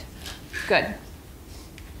adopted. Good.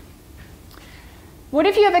 What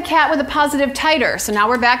if you have a cat with a positive titer? So now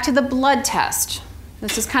we're back to the blood test.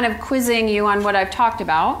 This is kind of quizzing you on what I've talked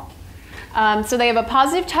about. So they have a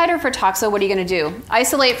positive titer for toxo. What are you going to do?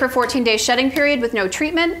 Isolate for 14-day shedding period with no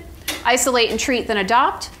treatment. Isolate and treat, then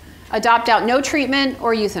adopt. Adopt out, no treatment,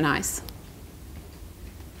 or euthanize.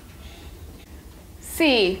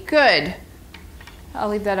 C, good. I'll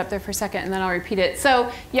leave that up there for a second, and then I'll repeat it. So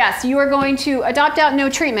yes, you are going to adopt out, no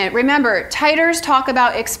treatment. Remember, titers talk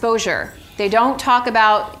about exposure. They don't talk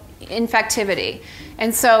about infectivity.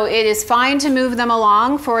 And so it is fine to move them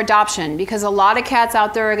along for adoption, because a lot of cats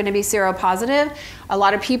out there are going to be seropositive. A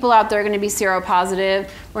lot of people out there are going to be seropositive.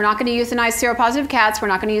 We're not going to euthanize seropositive cats. We're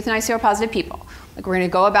not going to euthanize seropositive people. Like, we're going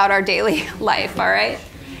to go about our daily life, all right?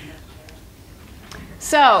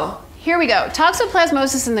 So here we go.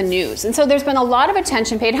 Toxoplasmosis in the news. And so there's been a lot of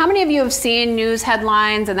attention paid. How many of you have seen news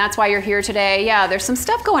headlines, and that's why you're here today? Yeah, there's some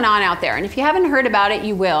stuff going on out there. And if you haven't heard about it,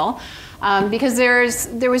 you will. Because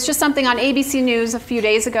there was just something on ABC News a few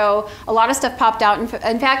days ago. A lot of stuff popped out.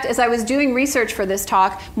 In fact, as I was doing research for this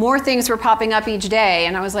talk, more things were popping up each day.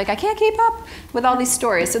 And I was like, I can't keep up with all these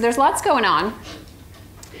stories. So there's lots going on.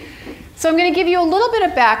 So I'm going to give you a little bit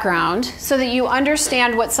of background so that you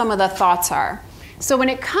understand what some of the thoughts are. So when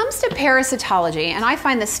it comes to parasitology, and I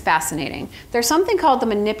find this fascinating, there's something called the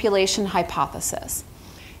manipulation hypothesis.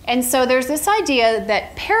 And so there's this idea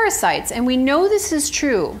that parasites, and we know this is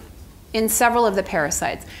true in several of the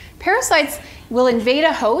parasites. Parasites will invade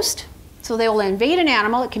a host, so they will invade an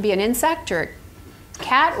animal, it can be an insect or a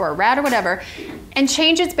cat or a rat or whatever, and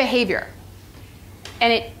change its behavior.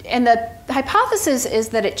 And the hypothesis is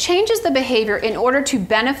that it changes the behavior in order to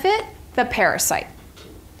benefit the parasite.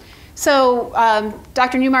 So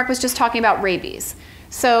Dr. Newmark was just talking about rabies.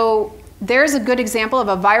 So there's a good example of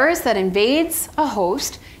a virus that invades a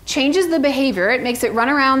host, changes the behavior, it makes it run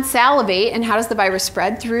around, salivate, and how does the virus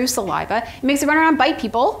spread? Through saliva. It makes it run around, bite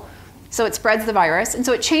people, so it spreads the virus, and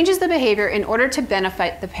so it changes the behavior in order to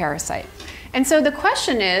benefit the parasite. And so the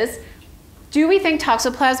question is, do we think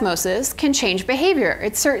toxoplasmosis can change behavior?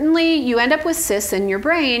 It's certainly, you end up with cysts in your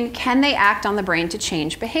brain, can they act on the brain to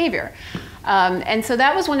change behavior? And so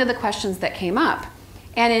that was one of the questions that came up.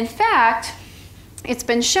 And in fact, it's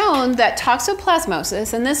been shown that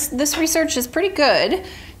toxoplasmosis, and this research is pretty good,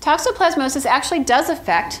 toxoplasmosis actually does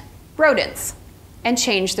affect rodents and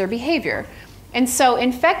change their behavior. And so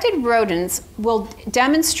infected rodents will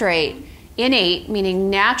demonstrate innate, meaning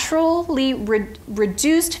naturally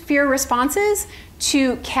reduced fear responses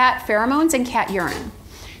to cat pheromones and cat urine.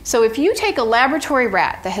 So if you take a laboratory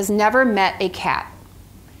rat that has never met a cat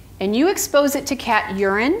and you expose it to cat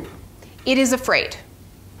urine, it is afraid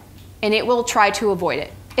and it will try to avoid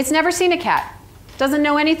it. It's never seen a cat, doesn't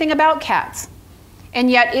know anything about cats, and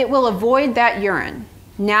yet it will avoid that urine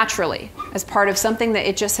naturally as part of something that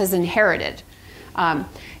it just has inherited.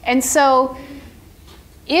 And so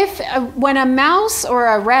When a mouse or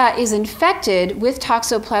a rat is infected with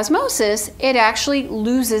toxoplasmosis, it actually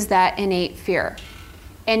loses that innate fear,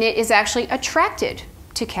 and it is actually attracted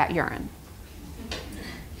to cat urine.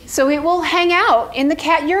 So it will hang out in the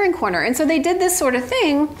cat urine corner. And so they did this sort of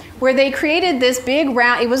thing where they created this big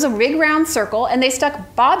round, it was a big round circle, and they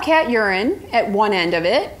stuck bobcat urine at one end of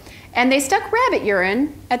it, and they stuck rabbit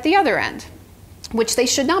urine at the other end, which they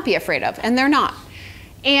should not be afraid of, and they're not.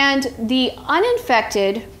 And the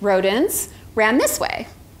uninfected rodents ran this way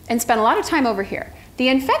and spent a lot of time over here. The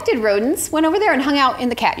infected rodents went over there and hung out in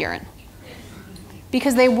the cat urine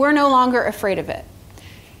because they were no longer afraid of it.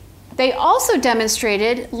 They also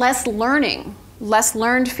demonstrated less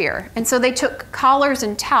learned fear. And so they took collars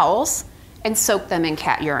and towels and soaked them in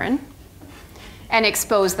cat urine and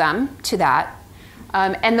exposed them to that.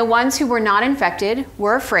 And the ones who were not infected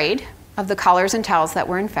were afraid of the collars and towels that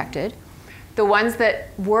were infected. The ones that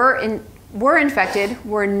were infected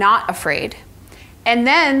were not afraid. And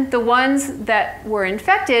then the ones that were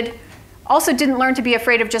infected also didn't learn to be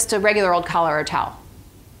afraid of just a regular old collar or towel,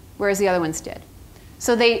 whereas the other ones did.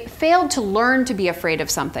 So they failed to learn to be afraid of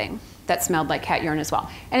something that smelled like cat urine as well.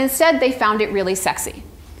 And instead, they found it really sexy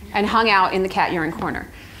and hung out in the cat urine corner.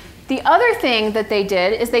 The other thing that they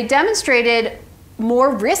did is they demonstrated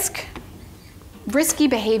more risky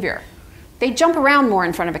behavior. They jump around more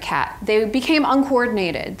in front of a cat. They became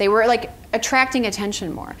uncoordinated. They were like attracting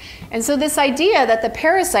attention more. And so this idea that the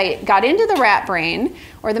parasite got into the rat brain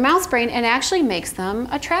or the mouse brain and actually makes them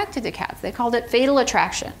attracted to cats. They called it fatal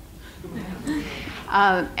attraction.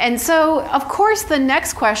 And so, of course, the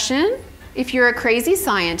next question, if you're a crazy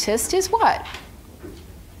scientist, is what?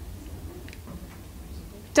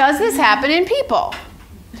 Does this happen in people?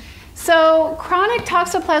 So chronic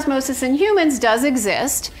toxoplasmosis in humans does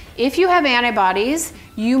exist. If you have antibodies,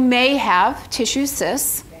 you may have tissue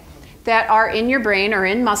cysts that are in your brain or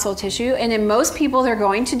in muscle tissue, and in most people, they're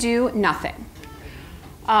going to do nothing.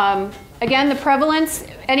 Again, the prevalence,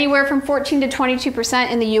 anywhere from 14 to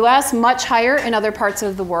 22% in the US, much higher in other parts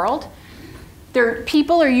of the world.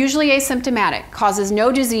 People are usually asymptomatic, causes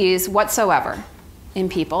no disease whatsoever in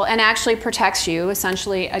people, and actually protects you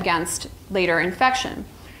essentially against later infection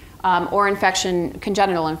or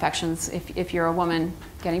congenital infections if you're a woman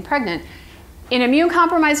getting pregnant. In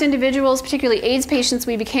immune-compromised individuals, particularly AIDS patients,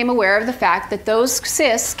 we became aware of the fact that those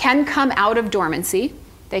cysts can come out of dormancy.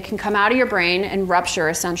 They can come out of your brain and rupture,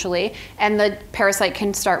 essentially, and the parasite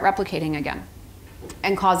can start replicating again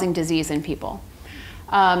and causing disease in people.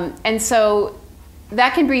 And so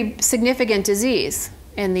that can be significant disease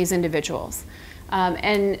in these individuals.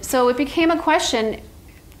 And so it became a question,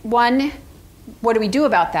 one, what do we do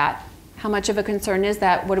about that? How much of a concern is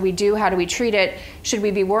that? What do we do? How do we treat it? Should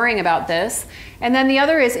we be worrying about this? And then the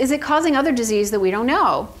other is it causing other disease that we don't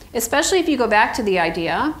know? Especially if you go back to the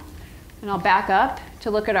idea, and I'll back up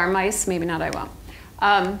to look at our mice, maybe not, I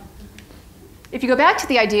won't. If you go back to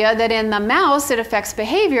the idea that in the mouse it affects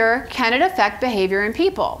behavior, can it affect behavior in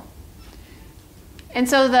people? And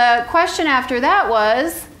so the question after that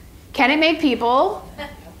was, can it make people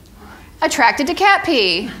attracted to cat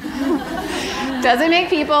pee? Does it make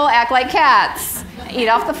people act like cats, eat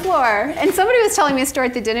off the floor? And somebody was telling me a story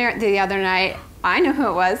at the dinner the other night, I know who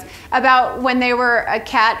it was, about when they were a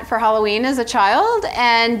cat for Halloween as a child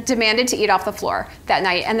and demanded to eat off the floor that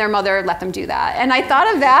night, and their mother let them do that. And I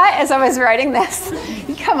thought of that as I was writing this.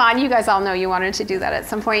 Come on, you guys all know you wanted to do that at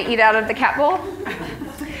some point, eat out of the cat bowl.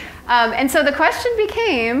 And so the question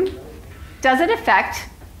became, does it affect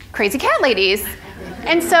crazy cat ladies?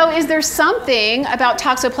 And so is there something about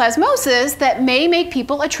toxoplasmosis that may make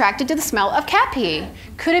people attracted to the smell of cat pee?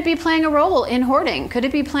 Could it be playing a role in hoarding? Could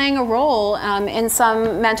it be playing a role in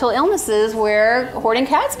some mental illnesses where hoarding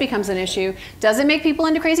cats becomes an issue? Does it make people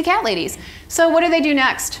into crazy cat ladies? So what do they do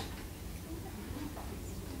next?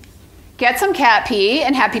 Get some cat pee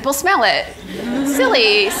and have people smell it.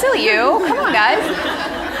 Silly you. Come on,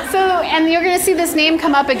 guys. So, and you're going to see this name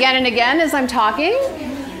come up again and again as I'm talking.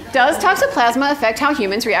 Does toxoplasma affect how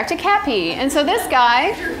humans react to cat pee? And so this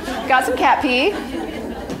guy got some cat pee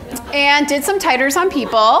and did some titers on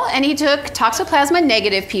people, and he took toxoplasma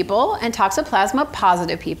negative people and toxoplasma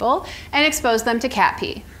positive people and exposed them to cat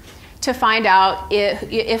pee to find out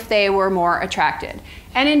if they were more attracted.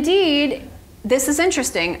 And indeed, this is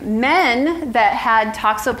interesting. Men that had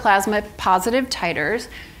toxoplasma positive titers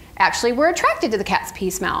actually were attracted to the cat's pee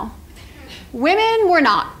smell. Women were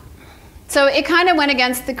not. So it kind of went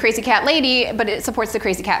against the crazy cat lady, but it supports the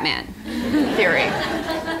crazy cat man theory.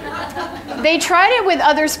 they tried it with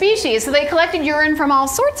other species. So they collected urine from all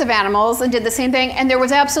sorts of animals and did the same thing, and there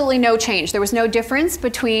was absolutely no change. There was no difference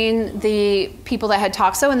between the people that had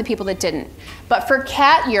toxo and the people that didn't. But for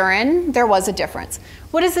cat urine, there was a difference.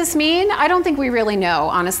 What does this mean? I don't think we really know,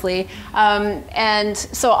 honestly. And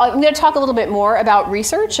so I'm going to talk a little bit more about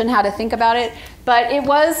research and how to think about it. But it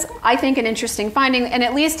was, I think, an interesting finding, and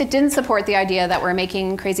at least it didn't support the idea that we're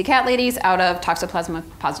making crazy cat ladies out of Toxoplasma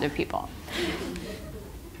positive people.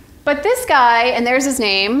 But this guy, and there's his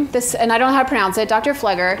name, and I don't know how to pronounce it, Dr.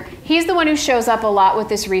 Flegger, he's the one who shows up a lot with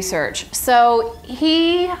this research. So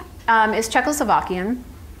he is Czechoslovakian,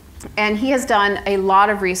 and he has done a lot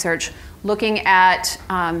of research looking at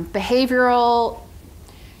behavioral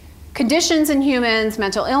conditions in humans,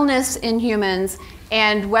 mental illness in humans,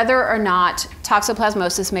 and whether or not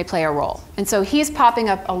toxoplasmosis may play a role. And so he's popping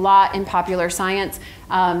up a lot in popular science.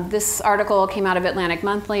 This article came out of Atlantic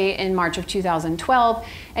Monthly in March of 2012,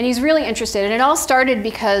 and he's really interested. And it all started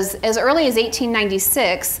because as early as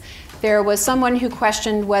 1896, there was someone who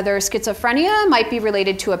questioned whether schizophrenia might be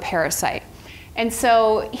related to a parasite. And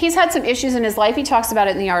so he's had some issues in his life. He talks about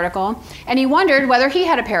it in the article. And he wondered whether he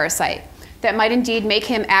had a parasite that might indeed make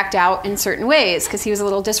him act out in certain ways, because he was a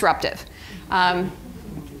little disruptive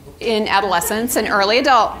in adolescence and early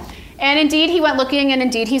adult. And indeed, he went looking, and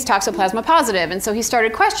indeed, he's Toxoplasma positive. And so he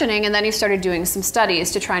started questioning, and then he started doing some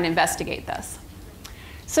studies to try and investigate this.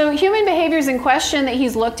 So human behaviors in question that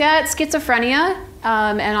he's looked at, schizophrenia,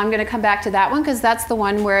 and I'm going to come back to that one because that's the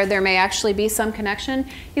one where there may actually be some connection.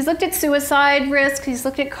 He's looked at suicide risk. He's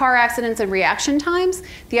looked at car accidents and reaction times.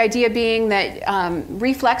 The idea being that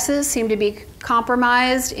reflexes seem to be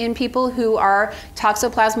compromised in people who are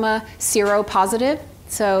Toxoplasma seropositive,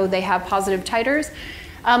 so they have positive titers.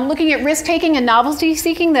 Looking at risk-taking and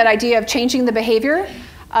novelty-seeking, that idea of changing the behavior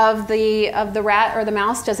of the rat or the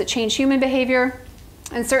mouse. Does it change human behavior?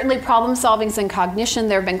 And certainly problem solving and cognition.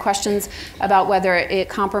 There have been questions about whether it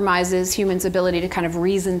compromises humans' ability to kind of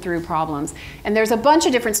reason through problems. And there's a bunch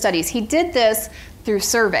of different studies. He did this through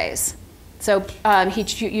surveys. So he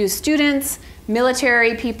used students,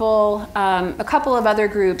 military people, a couple of other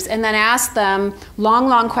groups, and then asked them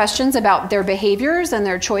long questions about their behaviors and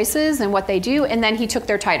their choices and what they do. And then he took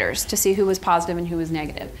their titers to see who was positive and who was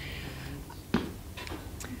negative.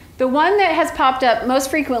 The one that has popped up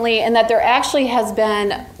most frequently, and that there actually has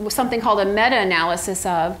been something called a meta-analysis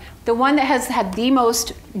of, the one that has had the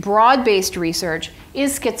most broad-based research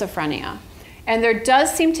is schizophrenia. And there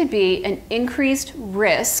does seem to be an increased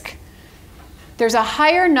risk. There's a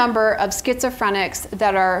higher number of schizophrenics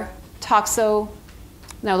that are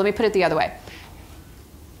let me put it the other way.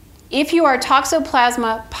 If you are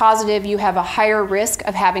Toxoplasma positive, you have a higher risk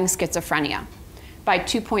of having schizophrenia by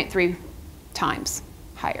 2.3 times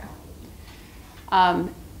higher,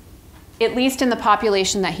 at least in the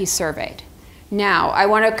population that he surveyed. Now, I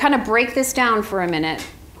want to kind of break this down for a minute,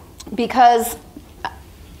 because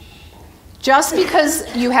just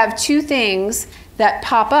because you have two things that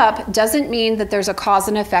pop up doesn't mean that there's a cause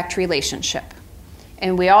and effect relationship.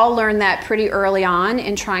 And we all learned that pretty early on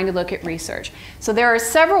in trying to look at research. So there are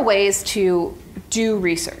several ways to do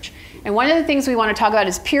research. And one of the things we want to talk about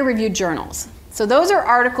is peer-reviewed journals. So those are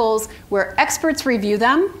articles where experts review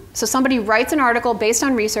them. So somebody writes an article based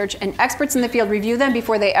on research, and experts in the field review them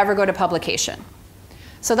before they ever go to publication.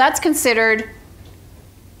 So that's considered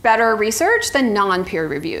better research than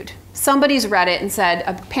non-peer-reviewed. Somebody's read it and said,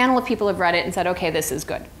 a panel of people have read it and said, okay, this is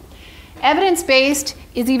good. Evidence-based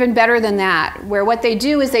is even better than that, where what they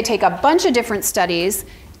do is they take a bunch of different studies,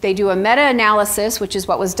 they do a meta-analysis, which is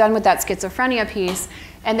what was done with that schizophrenia piece,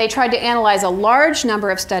 and they tried to analyze a large number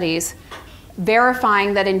of studies,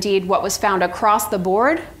 verifying that indeed what was found across the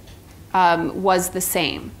board was the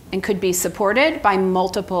same and could be supported by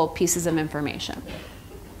multiple pieces of information.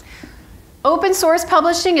 Open source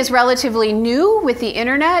publishing is relatively new with the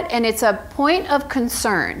internet, and it's a point of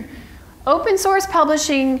concern. Open source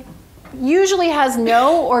publishing usually has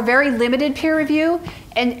no or very limited peer review,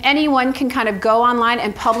 and anyone can kind of go online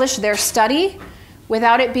and publish their study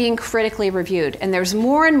without it being critically reviewed. And there's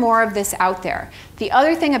more and more of this out there. The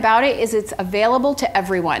other thing about it is it's available to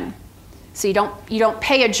everyone. So you don't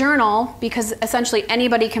pay a journal, because essentially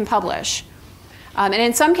anybody can publish. And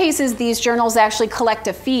in some cases, these journals actually collect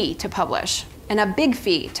a fee to publish, and a big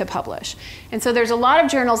fee to publish. And so there's a lot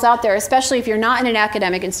of journals out there, especially if you're not in an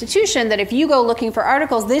academic institution, that if you go looking for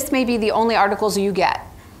articles, this may be the only articles you get,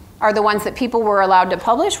 are the ones that people were allowed to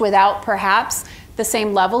publish without perhaps the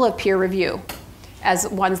same level of peer review as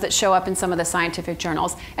ones that show up in some of the scientific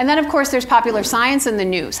journals. And then, of course, there's popular science in the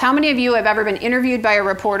news. How many of you have ever been interviewed by a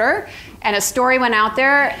reporter and a story went out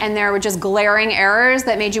there and there were just glaring errors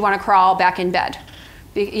that made you want to crawl back in bed?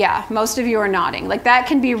 Yeah, most of you are nodding. Like that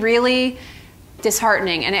can be really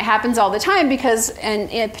disheartening, and it happens all the time because, and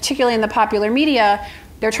particularly in the popular media,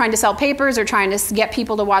 they're trying to sell papers or trying to get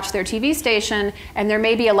people to watch their TV station, and there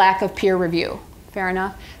may be a lack of peer review. Fair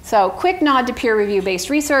enough? So quick nod to peer review-based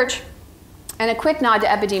research and a quick nod to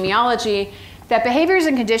epidemiology, that behaviors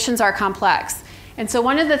and conditions are complex. And so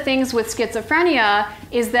one of the things with schizophrenia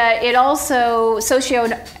is that it also,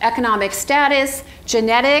 socioeconomic status,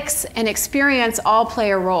 genetics, and experience all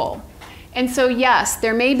play a role. And so yes,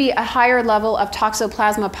 there may be a higher level of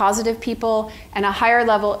toxoplasma positive people and a higher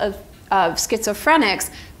level of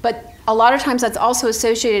schizophrenics, but a lot of times that's also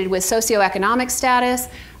associated with socioeconomic status.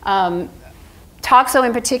 Toxo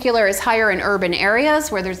in particular is higher in urban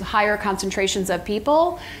areas where there's higher concentrations of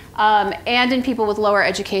people, and in people with lower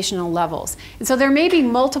educational levels. And so there may be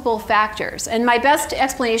multiple factors. And my best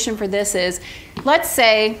explanation for this is, let's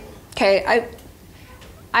say, okay,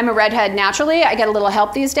 I'm a redhead naturally, I get a little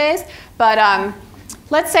help these days, but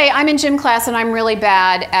let's say I'm in gym class and I'm really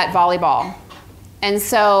bad at volleyball. And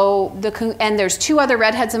so, and there's 2 other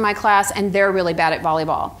redheads in my class and they're really bad at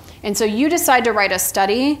volleyball. And so you decide to write a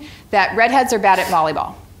study that redheads are bad at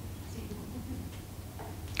volleyball.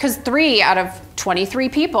 Because 3 out of 23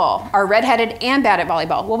 people are redheaded and bad at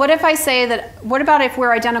volleyball. Well, what if I say that, what about if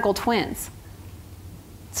we're identical twins?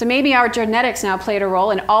 So maybe our genetics now played a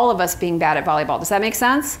role in all of us being bad at volleyball. Does that make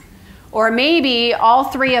sense? Or maybe all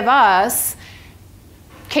 3 of us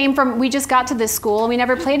came from, we just got to this school and we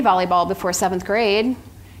never played volleyball before 7th grade.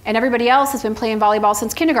 And everybody else has been playing volleyball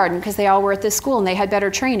since kindergarten because they all were at this school and they had better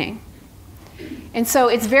training. And so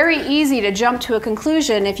it's very easy to jump to a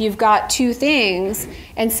conclusion if you've got 2 things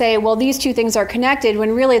and say, well, these 2 things are connected,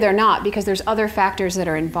 when really they're not, because there's other factors that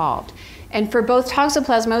are involved. And for both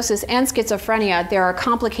toxoplasmosis and schizophrenia, there are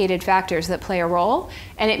complicated factors that play a role,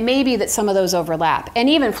 and it may be that some of those overlap. And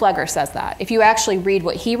even Flegger says that. If you actually read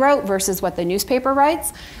what he wrote versus what the newspaper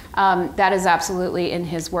writes, that is absolutely in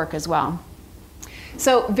his work as well.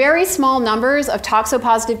 So very small numbers of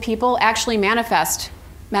toxopositive people actually manifest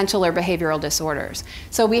mental or behavioral disorders.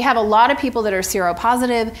 So we have a lot of people that are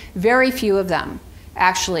seropositive, very few of them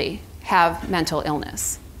actually have mental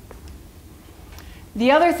illness.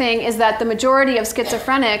 The other thing is that the majority of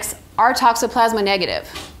schizophrenics are toxoplasma negative.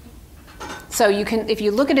 So you can, if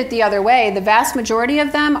you look at it the other way, the vast majority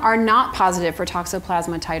of them are not positive for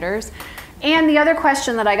toxoplasma titers. And the other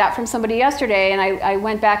question that I got from somebody yesterday, and I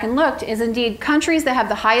went back and looked, is indeed countries that have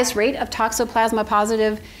the highest rate of toxoplasma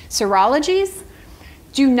positive serologies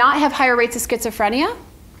do not have higher rates of schizophrenia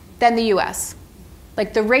than the US.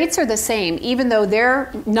 Like the rates are the same, even though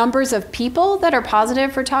their numbers of people that are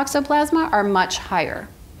positive for toxoplasma are much higher.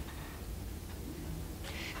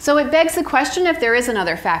 So it begs the question if there is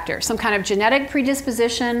another factor, some kind of genetic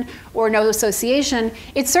predisposition or no association.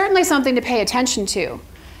 It's certainly something to pay attention to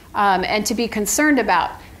and to be concerned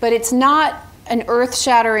about, but it's not an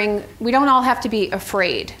earth-shattering, we don't all have to be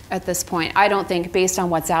afraid at this point, I don't think, based on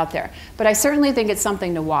what's out there. But I certainly think it's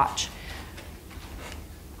something to watch.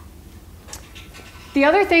 The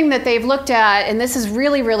other thing that they've looked at, and this is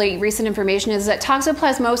really, really recent information, is that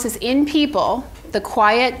toxoplasmosis in people, the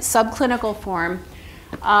quiet subclinical form,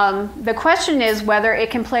 the question is whether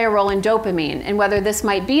it can play a role in dopamine and whether this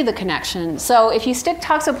might be the connection. So if you stick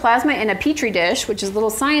toxoplasma in a petri dish, which is a little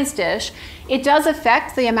science dish, it does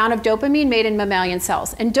affect the amount of dopamine made in mammalian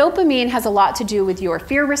cells. And dopamine has a lot to do with your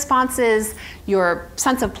fear responses, your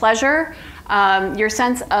sense of pleasure, your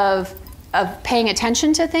sense of paying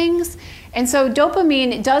attention to things. And so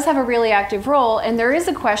dopamine does have a really active role, and there is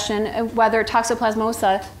a question of whether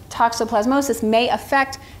toxoplasmosis may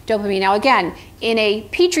affect dopamine. Now again, in a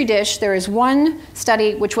petri dish, there is one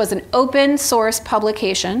study which was an open source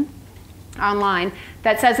publication online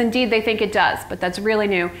that says indeed they think it does, but that's really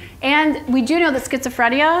new. And we do know that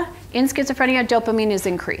in schizophrenia, dopamine is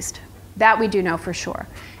increased. That we do know for sure.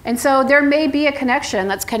 And so there may be a connection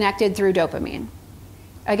that's connected through dopamine.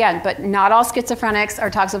 Again, but not all schizophrenics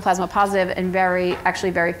are toxoplasma positive, and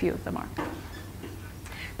actually very few of them are.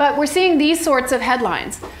 But we're seeing these sorts of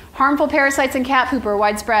headlines. Harmful parasites in cat poop are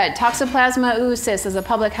widespread. Toxoplasma oocyst is a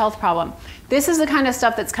public health problem. This is the kind of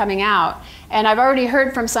stuff that's coming out. And I've already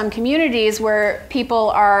heard from some communities where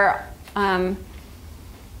people are,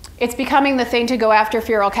 it's becoming the thing to go after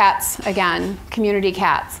feral cats again, community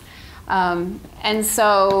cats. And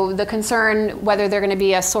so the concern whether they're going to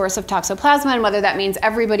be a source of toxoplasma and whether that means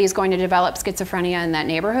everybody's going to develop schizophrenia in that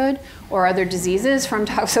neighborhood or other diseases from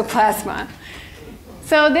toxoplasma.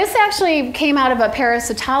 So this actually came out of a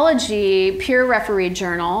parasitology peer-refereed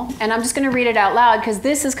journal, and I'm just going to read it out loud because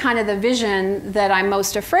this is kind of the vision that I'm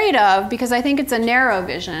most afraid of, because I think it's a narrow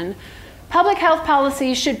vision. Public health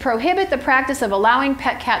policies should prohibit the practice of allowing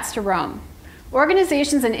pet cats to roam.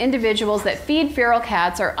 Organizations and individuals that feed feral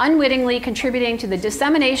cats are unwittingly contributing to the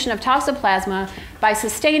dissemination of Toxoplasma by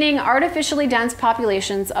sustaining artificially dense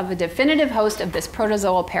populations of a definitive host of this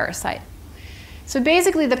protozoal parasite. So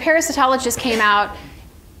basically, the parasitologist came out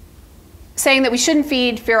saying that we shouldn't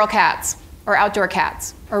feed feral cats or outdoor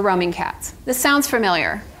cats or roaming cats. This sounds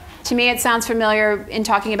familiar. To me, it sounds familiar in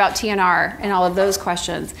talking about TNR and all of those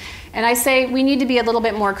questions. And I say we need to be a little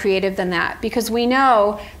bit more creative than that, because we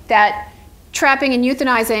know that trapping and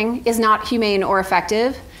euthanizing is not humane or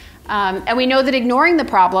effective. And we know that ignoring the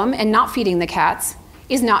problem and not feeding the cats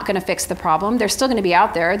is not going to fix the problem. They're still going to be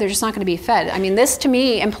out there. They're just not going to be fed. I mean, this to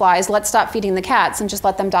me implies let's stop feeding the cats and just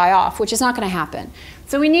let them die off, which is not going to happen.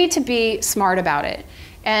 So we need to be smart about it.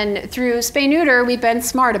 And through spay-neuter, we've been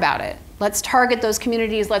smart about it. Let's target those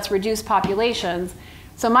communities. Let's reduce populations.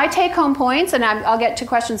 So my take-home points, and I'll get to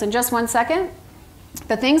questions in just one second.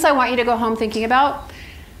 The things I want you to go home thinking about: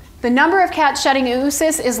 the number of cats shedding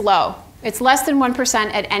oocysts is low. It's less than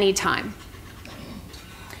 1% at any time.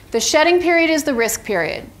 The shedding period is the risk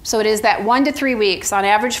period. So it is that 1 to 3 weeks, on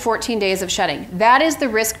average 14 days of shedding. That is the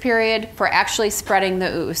risk period for actually spreading the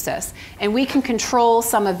oocysts. And we can control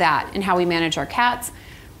some of that in how we manage our cats.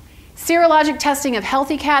 Serologic testing of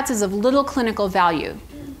healthy cats is of little clinical value.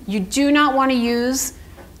 You do not want to use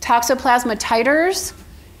Toxoplasma titers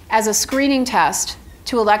as a screening test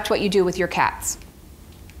to elect what you do with your cats.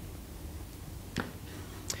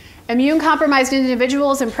 Immune-compromised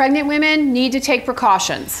individuals and pregnant women need to take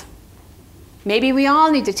precautions. Maybe we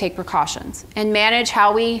all need to take precautions and manage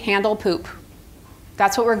how we handle poop.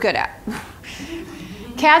 That's what we're good at.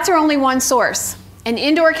 Cats are only one source. And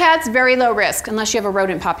indoor cats, very low risk, unless you have a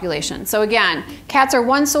rodent population. So again, cats are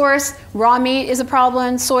one source. Raw meat is a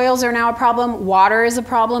problem. Soils are now a problem. Water is a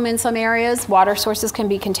problem in some areas. Water sources can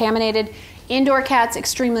be contaminated. Indoor cats,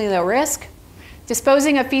 extremely low risk.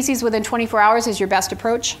 Disposing of feces within 24 hours is your best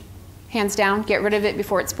approach. Hands down, get rid of it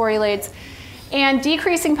before it sporulates. And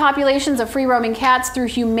decreasing populations of free-roaming cats through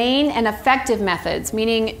humane and effective methods,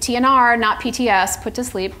 meaning TNR, not PTS, put to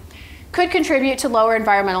sleep, could contribute to lower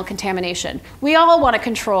environmental contamination. We all want to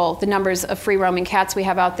control the numbers of free-roaming cats we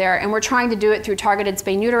have out there, and we're trying to do it through targeted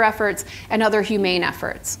spay-neuter efforts and other humane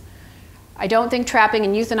efforts. I don't think trapping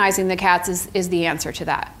and euthanizing the cats is the answer to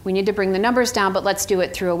that. We need to bring the numbers down, but let's do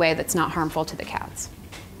it through a way that's not harmful to the cats.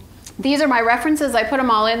 These are my references. I put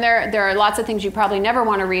them all in there. There are lots of things you probably never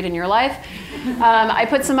want to read in your life. I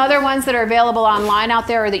put some other ones that are available online out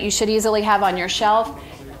there or that you should easily have on your shelf.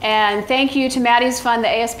 And thank you to Maddie's Fund, the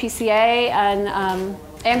ASPCA,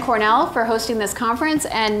 and Cornell for hosting this conference.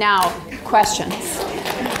 And now, questions.